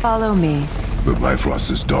 Follow me. The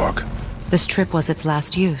Bifrost is dark. This trip was its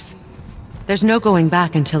last use. There's no going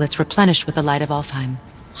back until it's replenished with the light of Alfheim.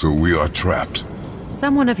 So we are trapped.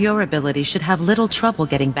 Someone of your ability should have little trouble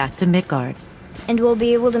getting back to Midgard. And we'll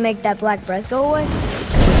be able to make that black breath go away?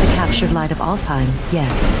 With the captured light of Alfheim,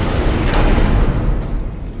 yes.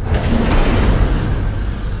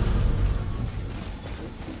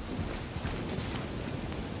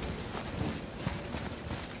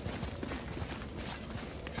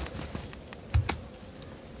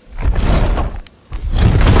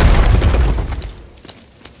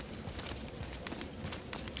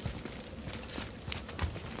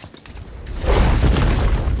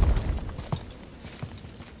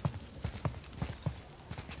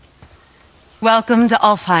 Welcome to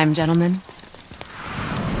Alfheim, gentlemen.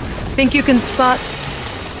 Think you can spot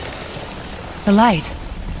the light?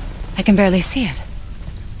 I can barely see it.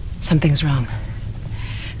 Something's wrong.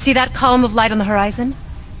 See that column of light on the horizon?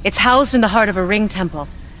 It's housed in the heart of a ring temple.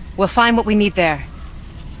 We'll find what we need there.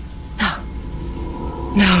 No.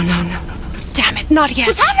 No, no, no. Damn it, not yet.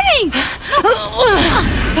 What's happening?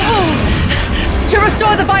 To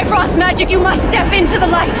restore the Bifrost magic, you must step into the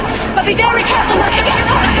light. But be very careful not to get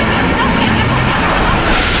caught.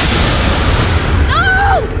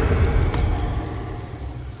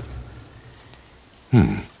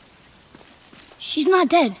 She's not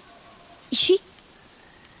dead. Is she?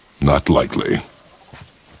 Not likely.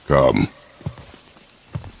 Come.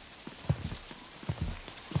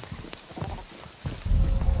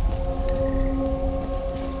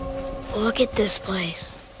 Look at this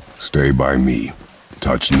place. Stay by me.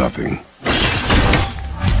 Touch nothing.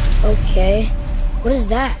 Okay. What is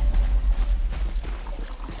that?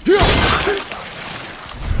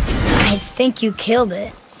 I think you killed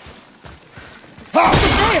it.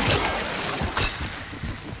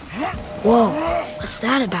 Whoa, what's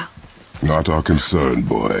that about? Not our concern,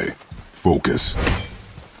 boy. Focus.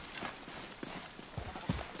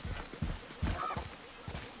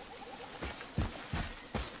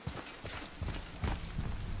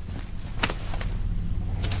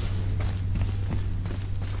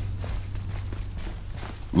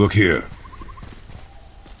 Look here.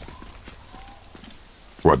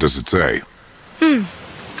 What does it say?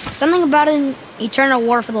 Something about an eternal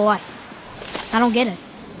war for the light. I don't get it.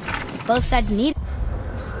 Both sides need it.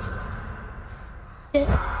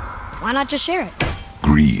 Why not just share it?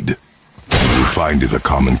 Greed. You find it a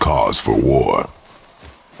common cause for war.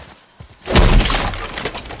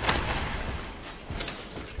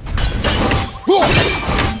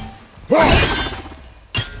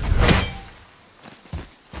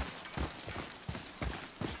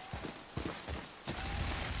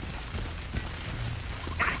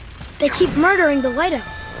 They keep murdering the lighthouse.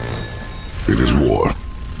 It is war.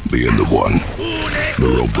 The end of one.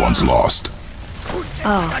 The rope once lost.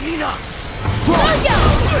 Oh.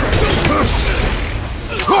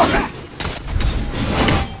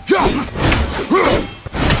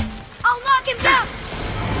 I'll knock him down!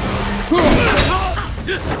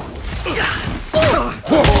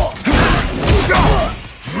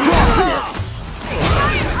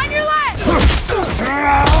 On your left!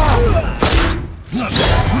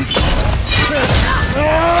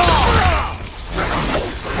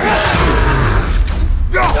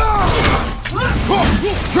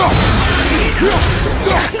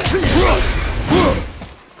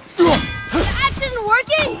 The axe isn't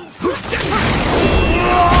working?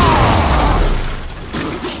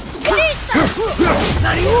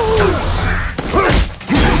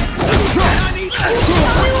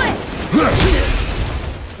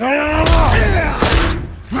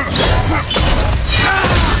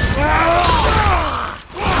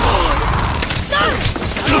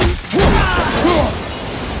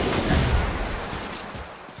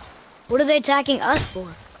 What are they attacking us for?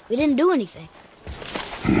 We didn't do anything.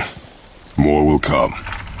 More will come.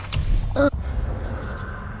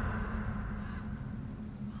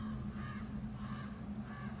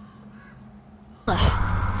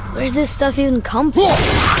 Where's this stuff even come from?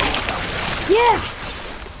 Yeah!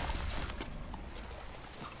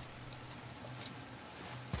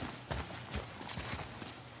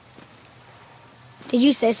 Did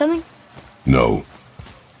you say something? No.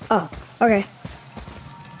 Oh, okay.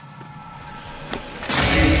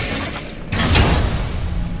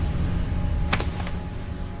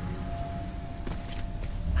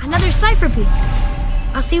 Another cipher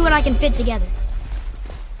piece. I'll see what I can fit together.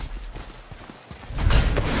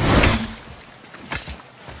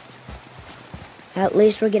 At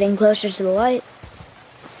least we're getting closer to the light.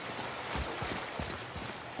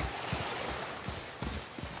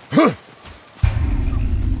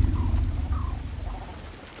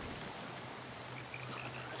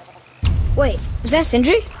 Wait, was that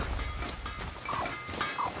Sindri?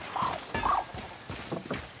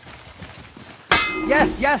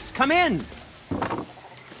 Yes, come in!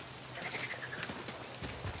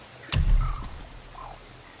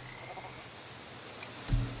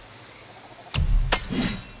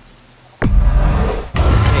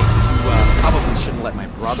 Probably shouldn't let my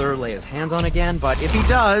brother lay his hands on again, but if he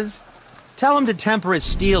does, tell him to temper his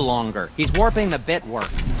steel longer. He's warping the bit work.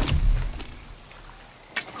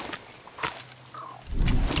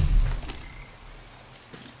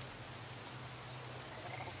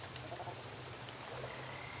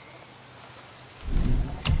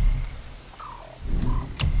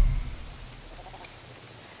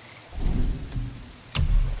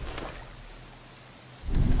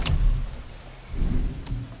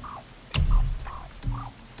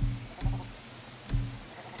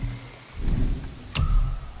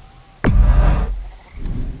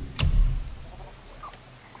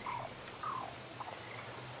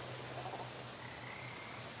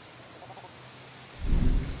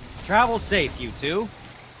 Travel safe, you two.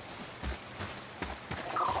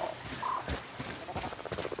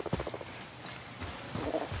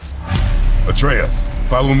 Atreus,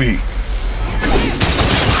 follow me.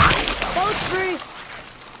 Boat's free.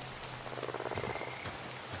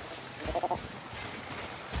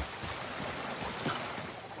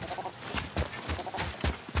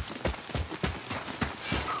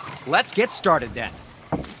 Let's get started then.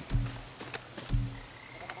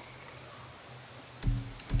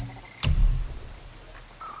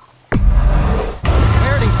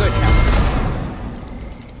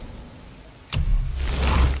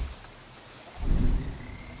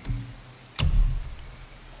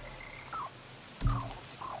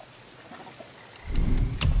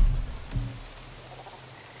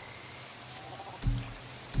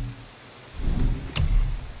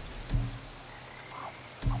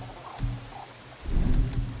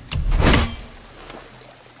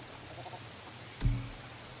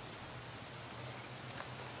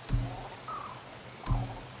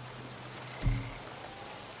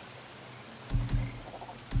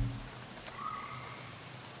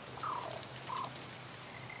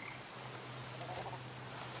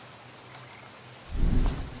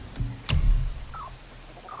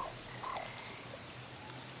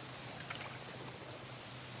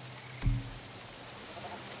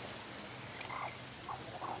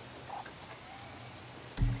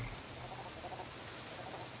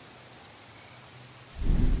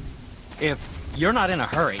 if you're not in a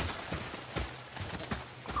hurry.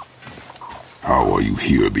 How are you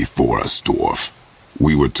here before us, dwarf?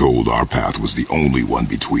 We were told our path was the only one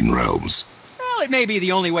between realms. Well, it may be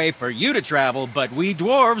the only way for you to travel, but we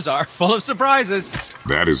dwarves are full of surprises.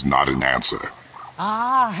 That is not an answer.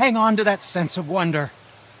 Ah, hang on to that sense of wonder.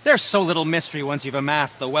 There's so little mystery once you've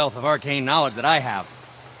amassed the wealth of arcane knowledge that I have.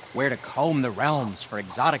 Where to comb the realms for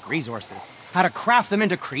exotic resources. How to craft them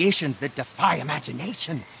into creations that defy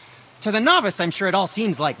imagination. To the novice, I'm sure it all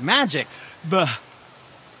seems like magic, but...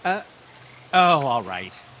 oh, all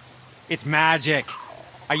right. It's magic.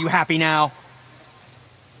 Are you happy now?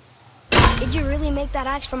 Did you really make that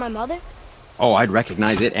axe for my mother? Oh, I'd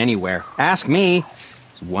recognize it anywhere. Ask me.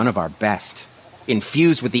 It's one of our best.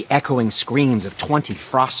 Infused with the echoing screams of 20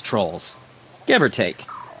 frost trolls. Give or take.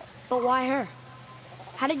 But why her?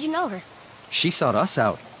 How did you know her? She sought us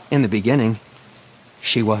out in the beginning.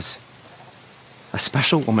 She was a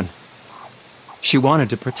special woman. She wanted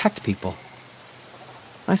to protect people.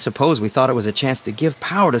 I suppose we thought it was a chance to give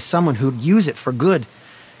power to someone who'd use it for good.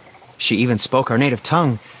 She even spoke our native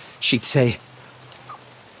tongue. She'd say,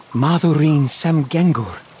 Madurin sem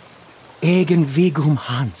gengur, egen vigum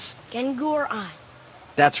hans. Gengur I.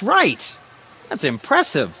 That's right. That's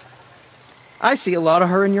impressive. I see a lot of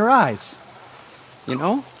her in your eyes. You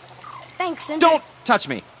know? Thanks, Cinder. Don't touch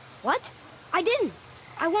me. What? I didn't.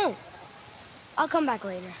 I won't. I'll come back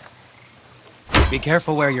later. Be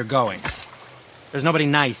careful where you're going. There's nobody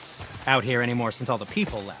nice out here anymore since all the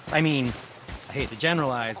people left. I mean, I hate to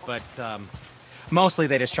generalize, but mostly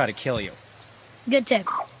they just try to kill you. Good tip.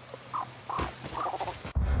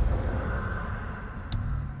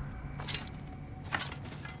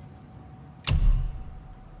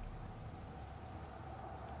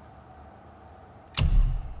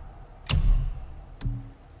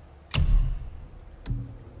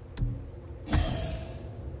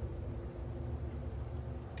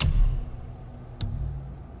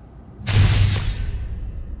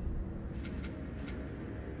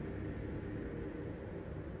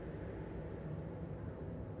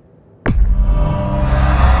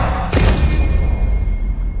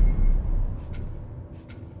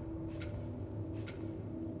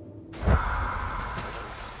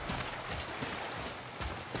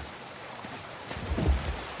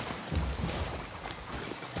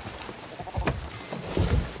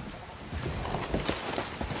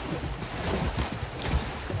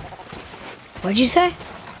 What'd you say?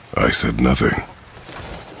 I said nothing.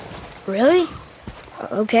 Really?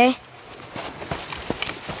 Okay.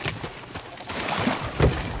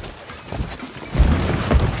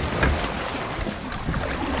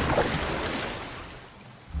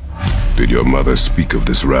 Did your mother speak of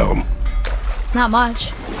this realm? Not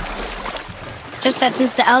much. Just that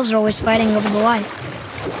since the elves are always fighting over the light,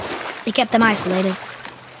 they kept them isolated.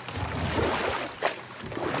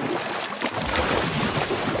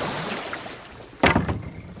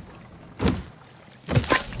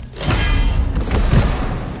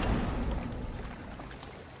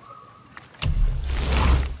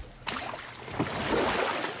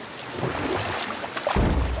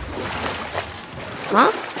 Huh?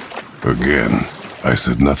 Again, I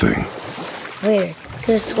said nothing. Weird.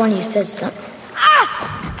 Could've sworn you said something.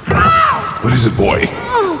 What is it, boy?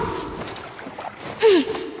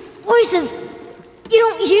 Voices! You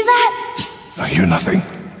don't hear that? I hear nothing.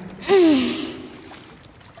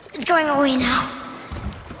 It's going away now.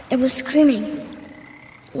 It was screaming.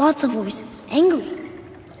 Lots of voices. Angry.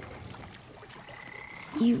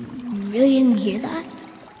 You really didn't hear that?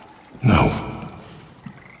 No.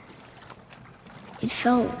 It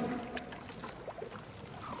felt...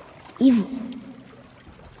 evil.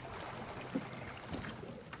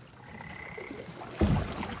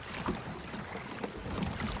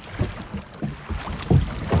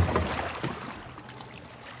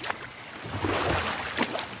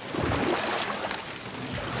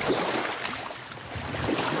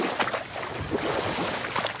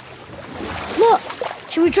 Look!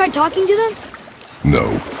 Should we try talking to them?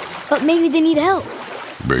 No. But maybe they need help.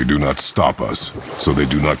 They do not stop us, so they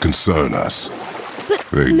do not concern us. But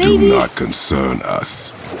They maybe... do not concern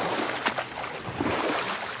us.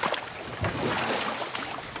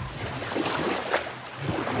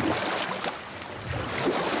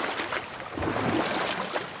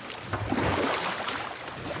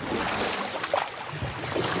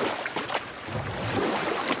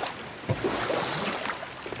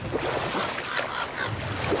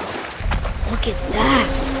 Look at that.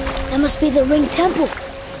 That must be the Ring Temple.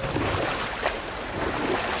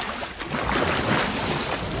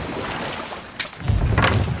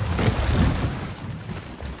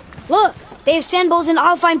 Look, they have sand bowls in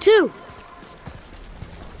Alfheim too.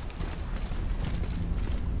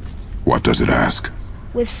 What does it ask?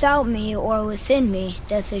 Without me or within me,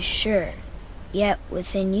 death is sure. Yet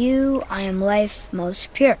within you, I am life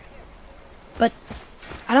most pure. But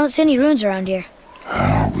I don't see any runes around here.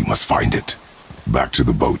 We must find it. Back to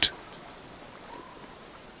the boat.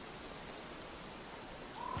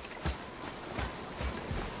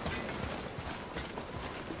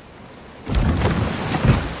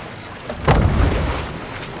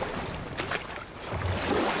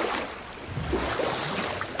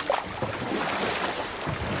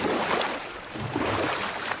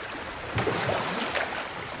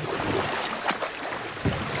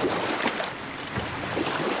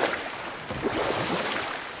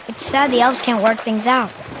 It's sad the elves can't work things out.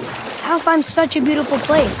 Alfheim's such a beautiful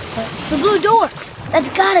place, but the blue door, that's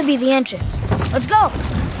gotta be the entrance. Let's go!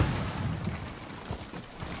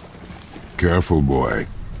 Careful, boy.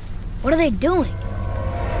 What are they doing?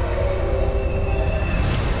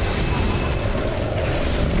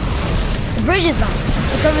 The bridge is gone.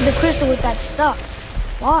 They covered the crystal with that stuff.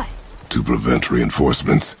 Why? To prevent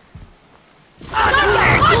reinforcements.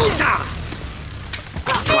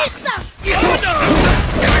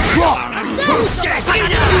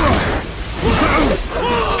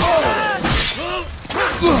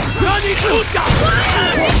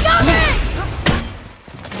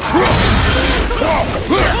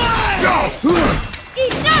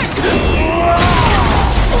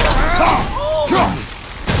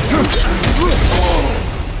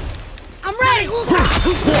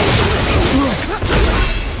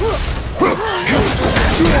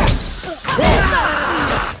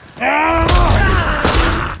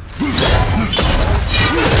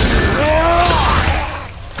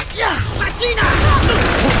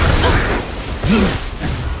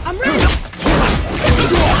 I'm ready! I'm ready!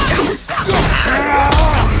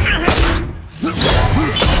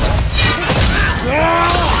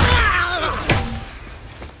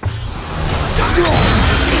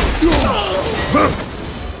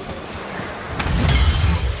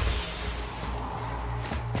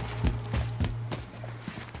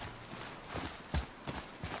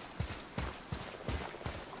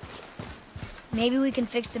 Maybe we can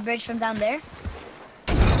fix the bridge from down there?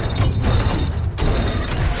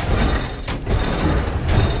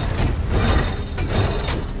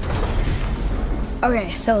 Okay,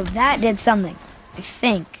 so that did something, I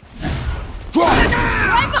think.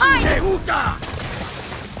 Right behind you!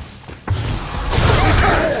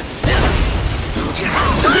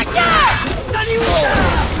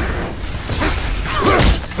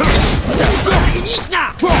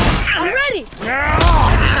 I'm ready!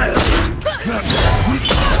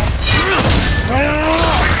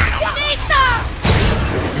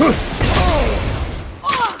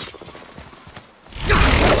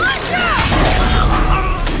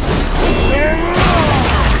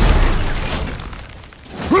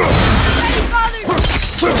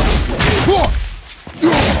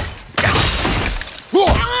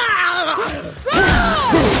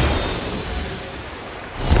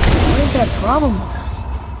 What is their problem with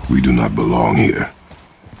us? We do not belong here.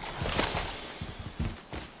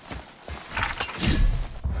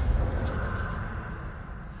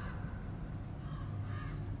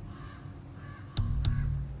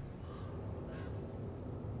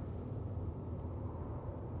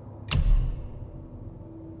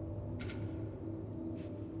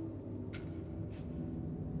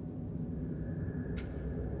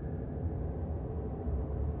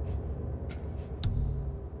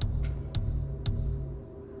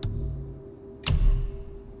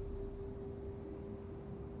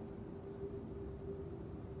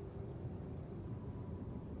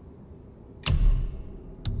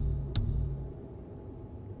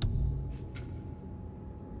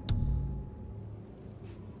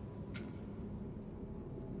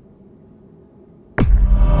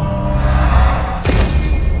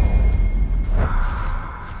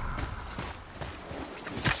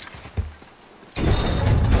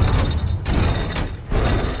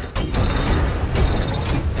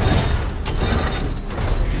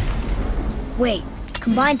 Wait,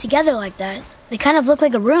 combined together like that, they kind of look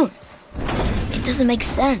like a rune. It doesn't make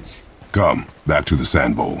sense. Come, back to the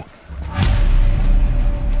sand bowl.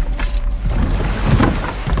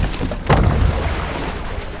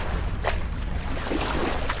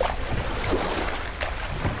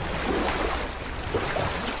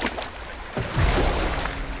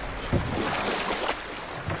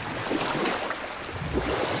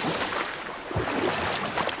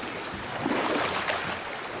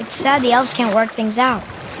 It's sad the elves can't work things out.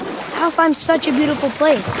 Alfheim's such a beautiful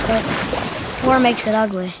place, but war makes it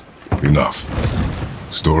ugly. Enough.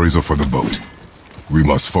 Stories are for the boat. We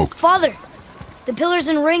must focus. Father, the pillars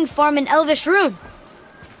and ring form an elvish rune.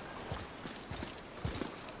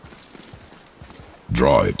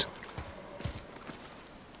 draw it.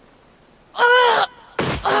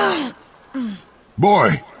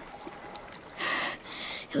 Boy!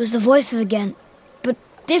 It was the voices again, but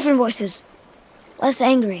different voices. Less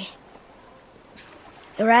angry.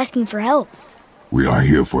 They were asking for help. We are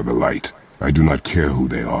here for the light. I do not care who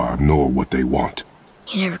they are, nor what they want.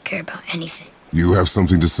 You never care about anything. You have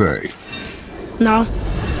something to say? No.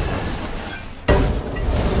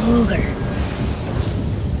 Luger.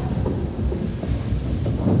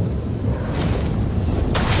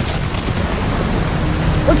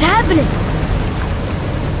 What's happening?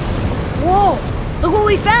 Whoa! Look what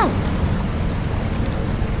we found!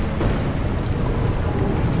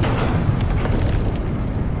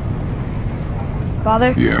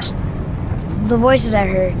 Father? Yes. The voices I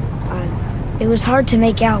heard, it was hard to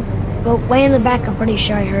make out, but way in the back I'm pretty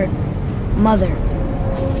sure I heard Mother.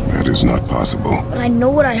 That is not possible. But I know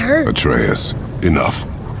what I heard. Atreus, enough.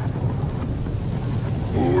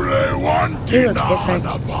 He looks different.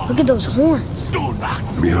 Look at those horns.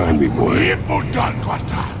 Behind me, boy.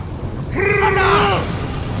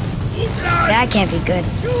 That can't be good.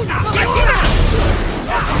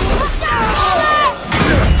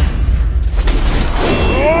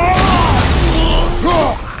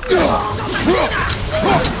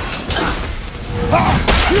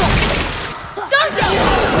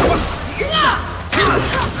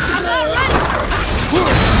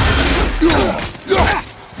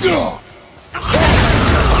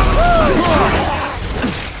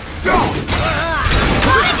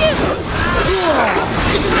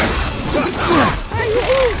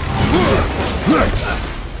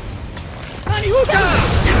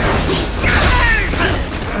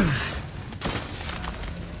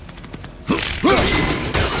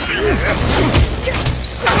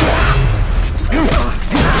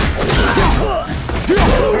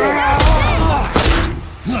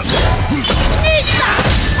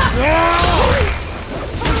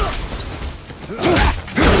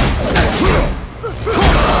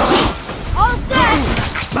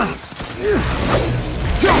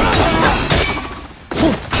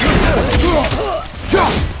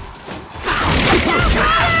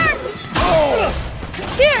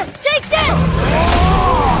 Here, take this!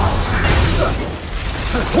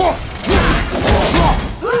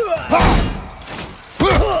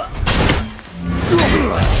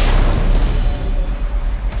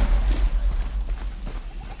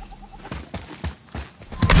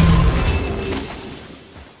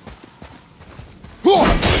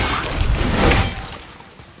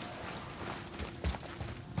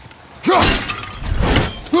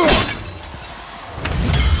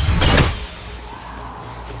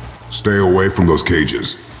 Stay away from those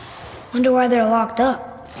cages. Wonder why they're locked up.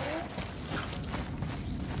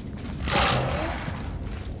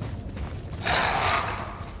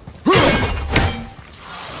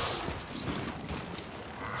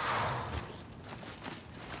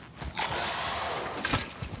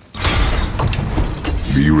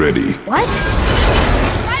 Be ready. What?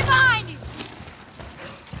 Right behind you!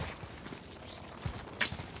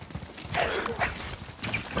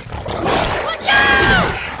 Watch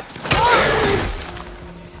out!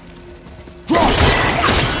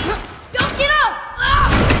 Don't get up!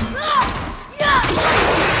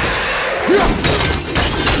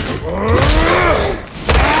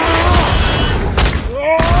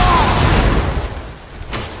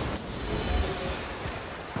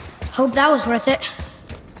 Hope that was worth it.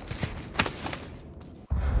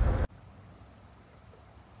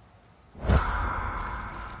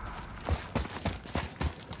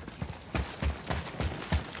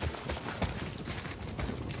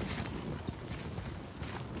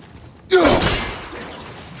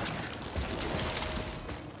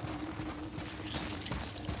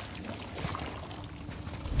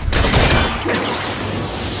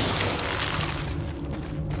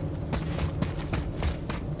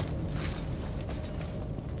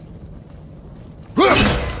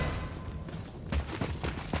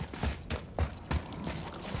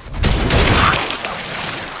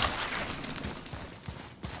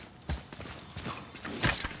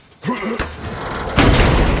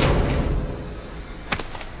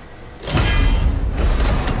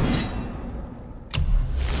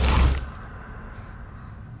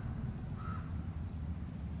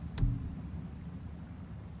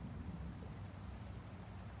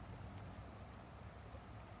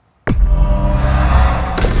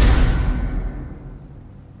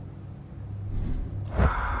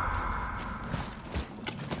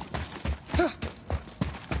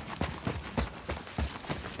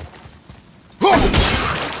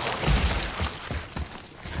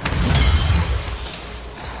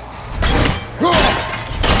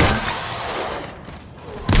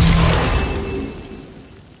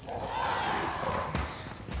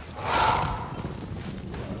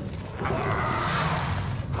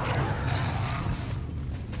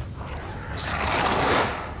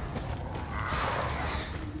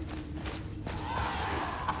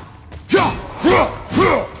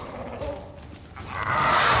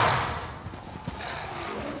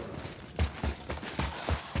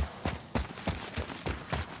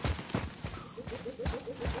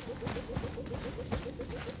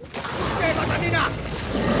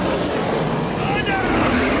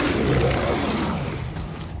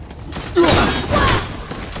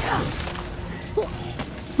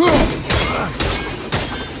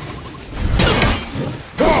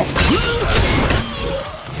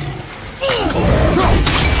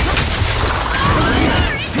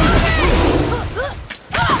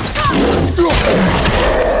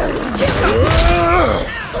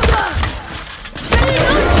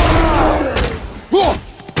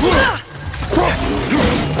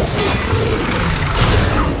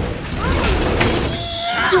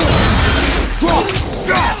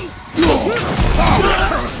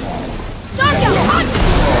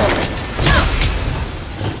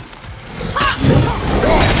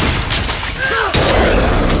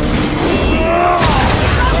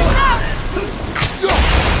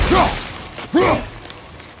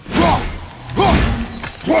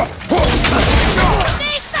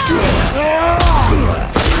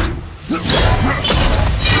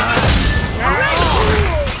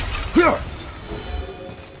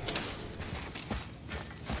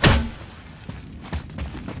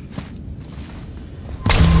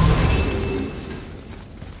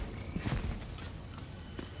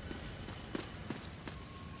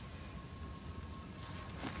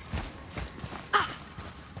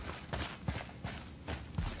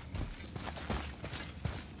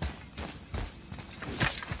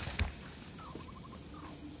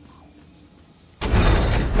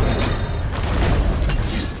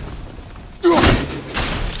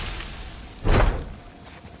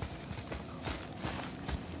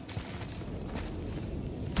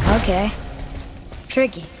 Okay.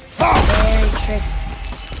 Tricky. Very tricky.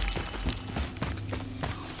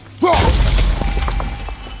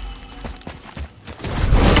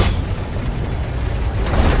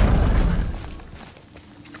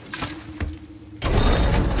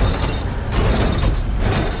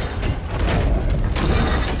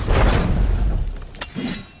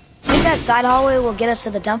 Think that side hallway will get us to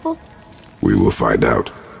the temple? We will find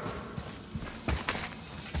out.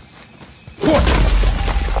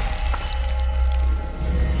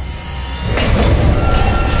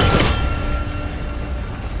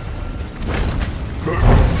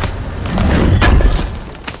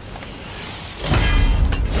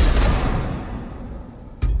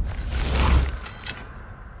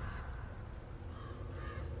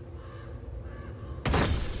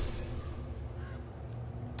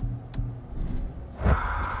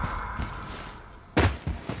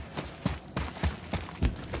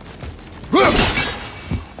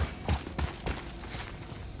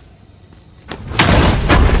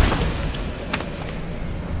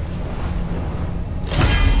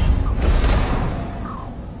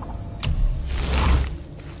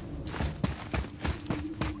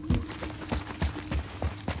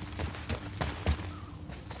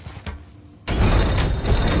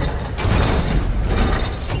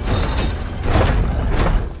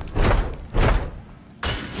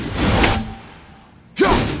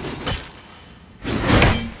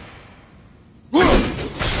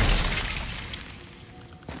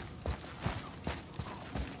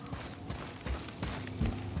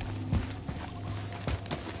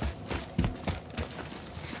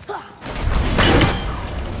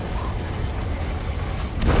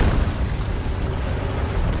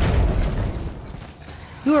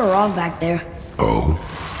 You were wrong back there. Oh?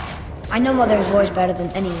 I know Mother's voice better than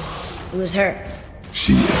anyone. It was her.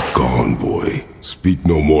 She is gone, boy. Speak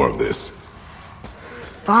no more of this.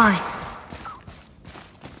 Fine.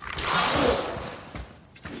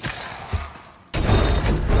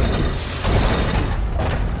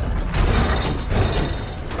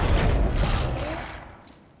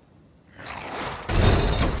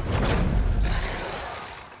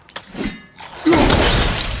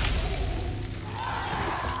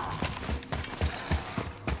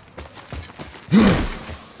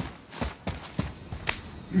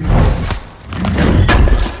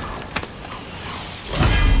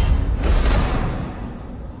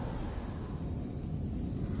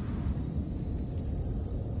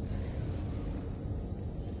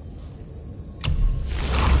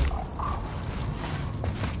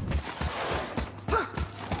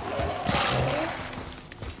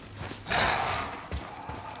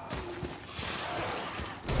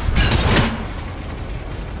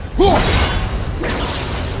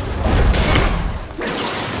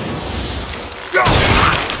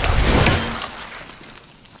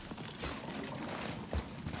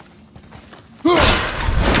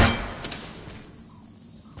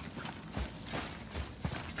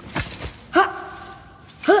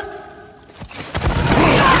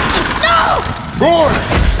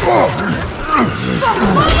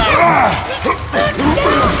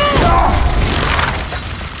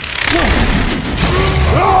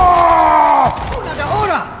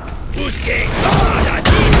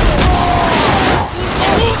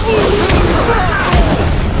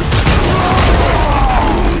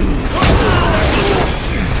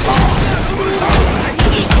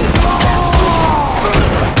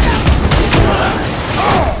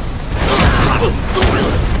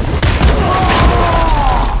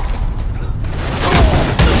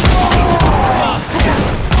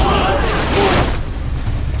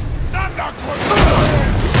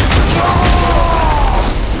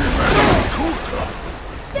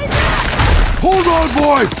 Hold on,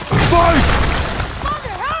 boy! Fight!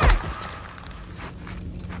 Mother, hurry!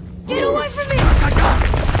 Get away from me!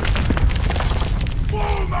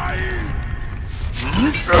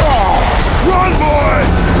 Run, boy!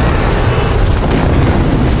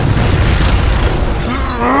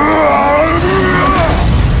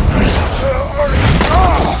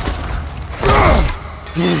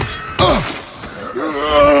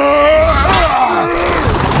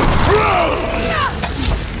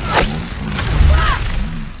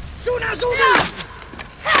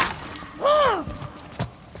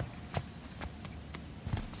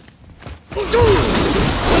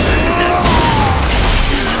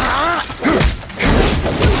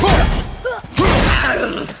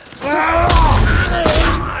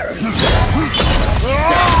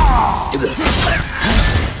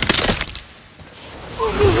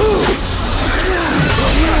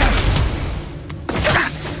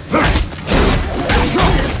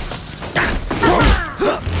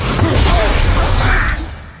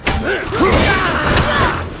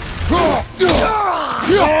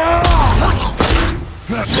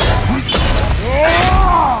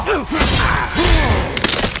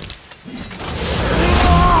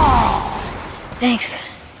 Thanks.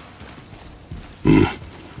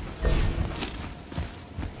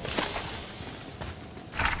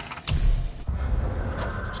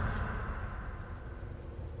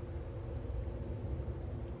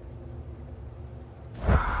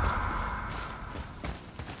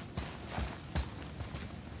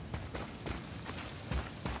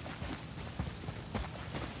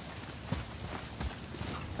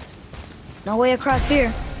 No way across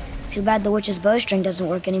here. Too bad the witch's bowstring doesn't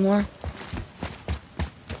work anymore.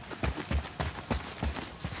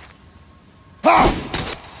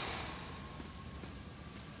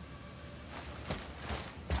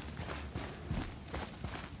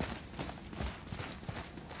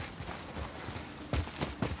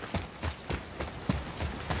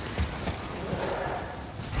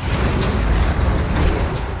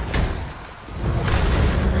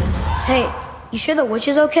 Hey, you sure the witch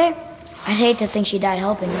is okay? I'd hate to think she died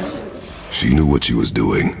helping us. She knew what she was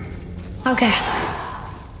doing. Okay.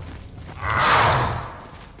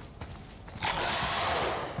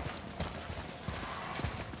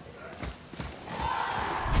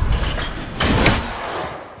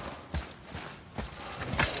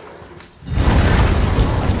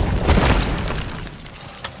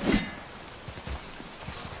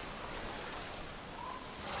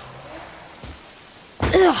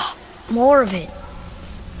 Ugh, more of it.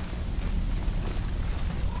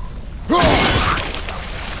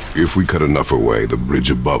 If we cut enough away, the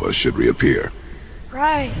bridge above us should reappear.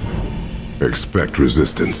 Right. Expect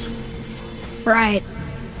resistance. Right.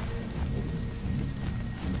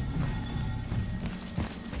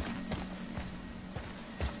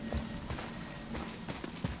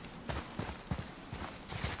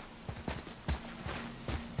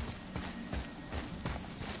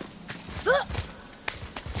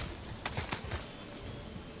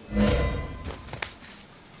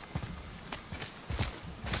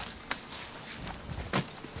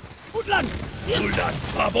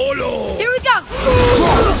 Here we go!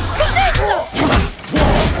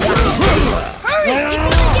 Hurry!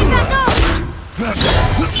 Before we get back up!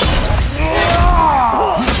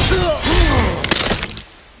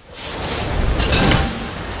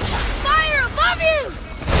 Fire above you!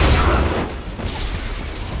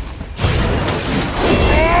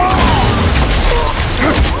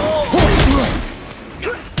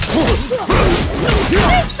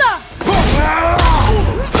 Lisa!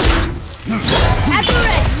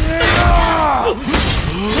 Accurate!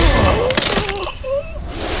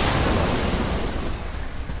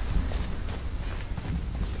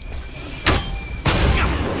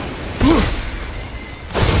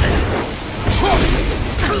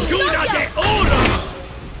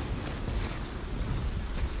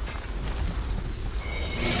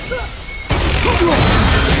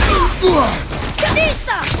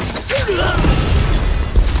 Cadista!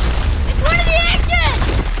 It's one of the engines!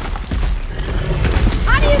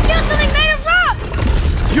 How do you kill something made of rock?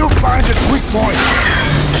 You find its weak point!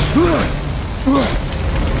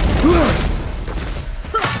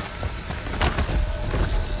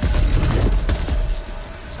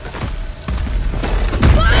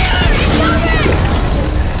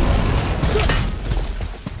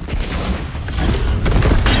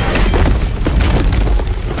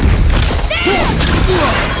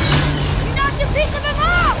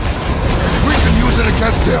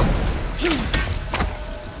 Against him!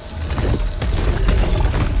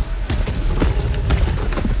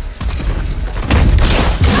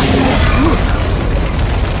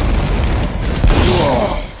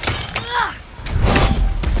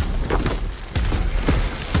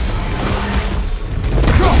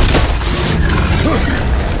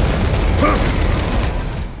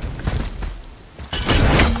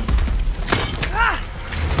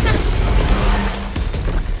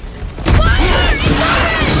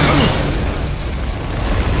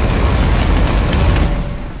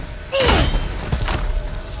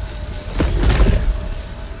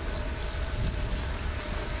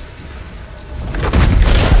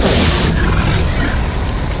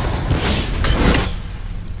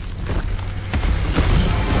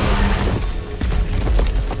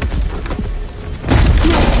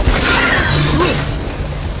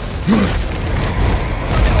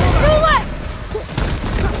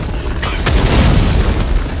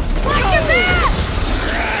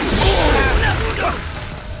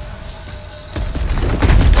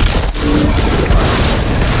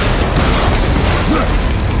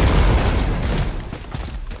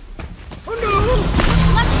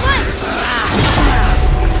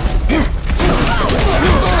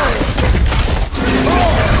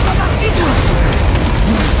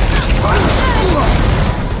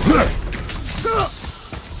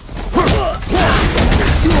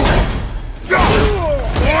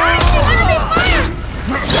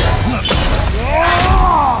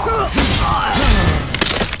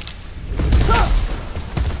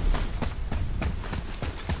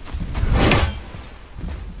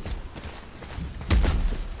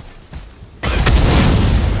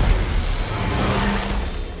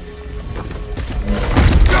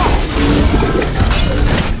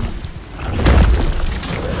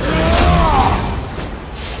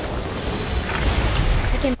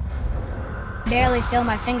 feel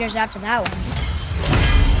my fingers after that one.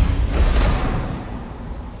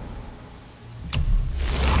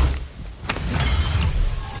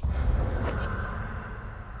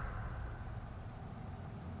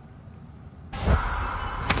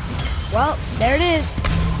 Well, there it is.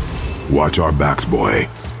 Watch our backs, boy.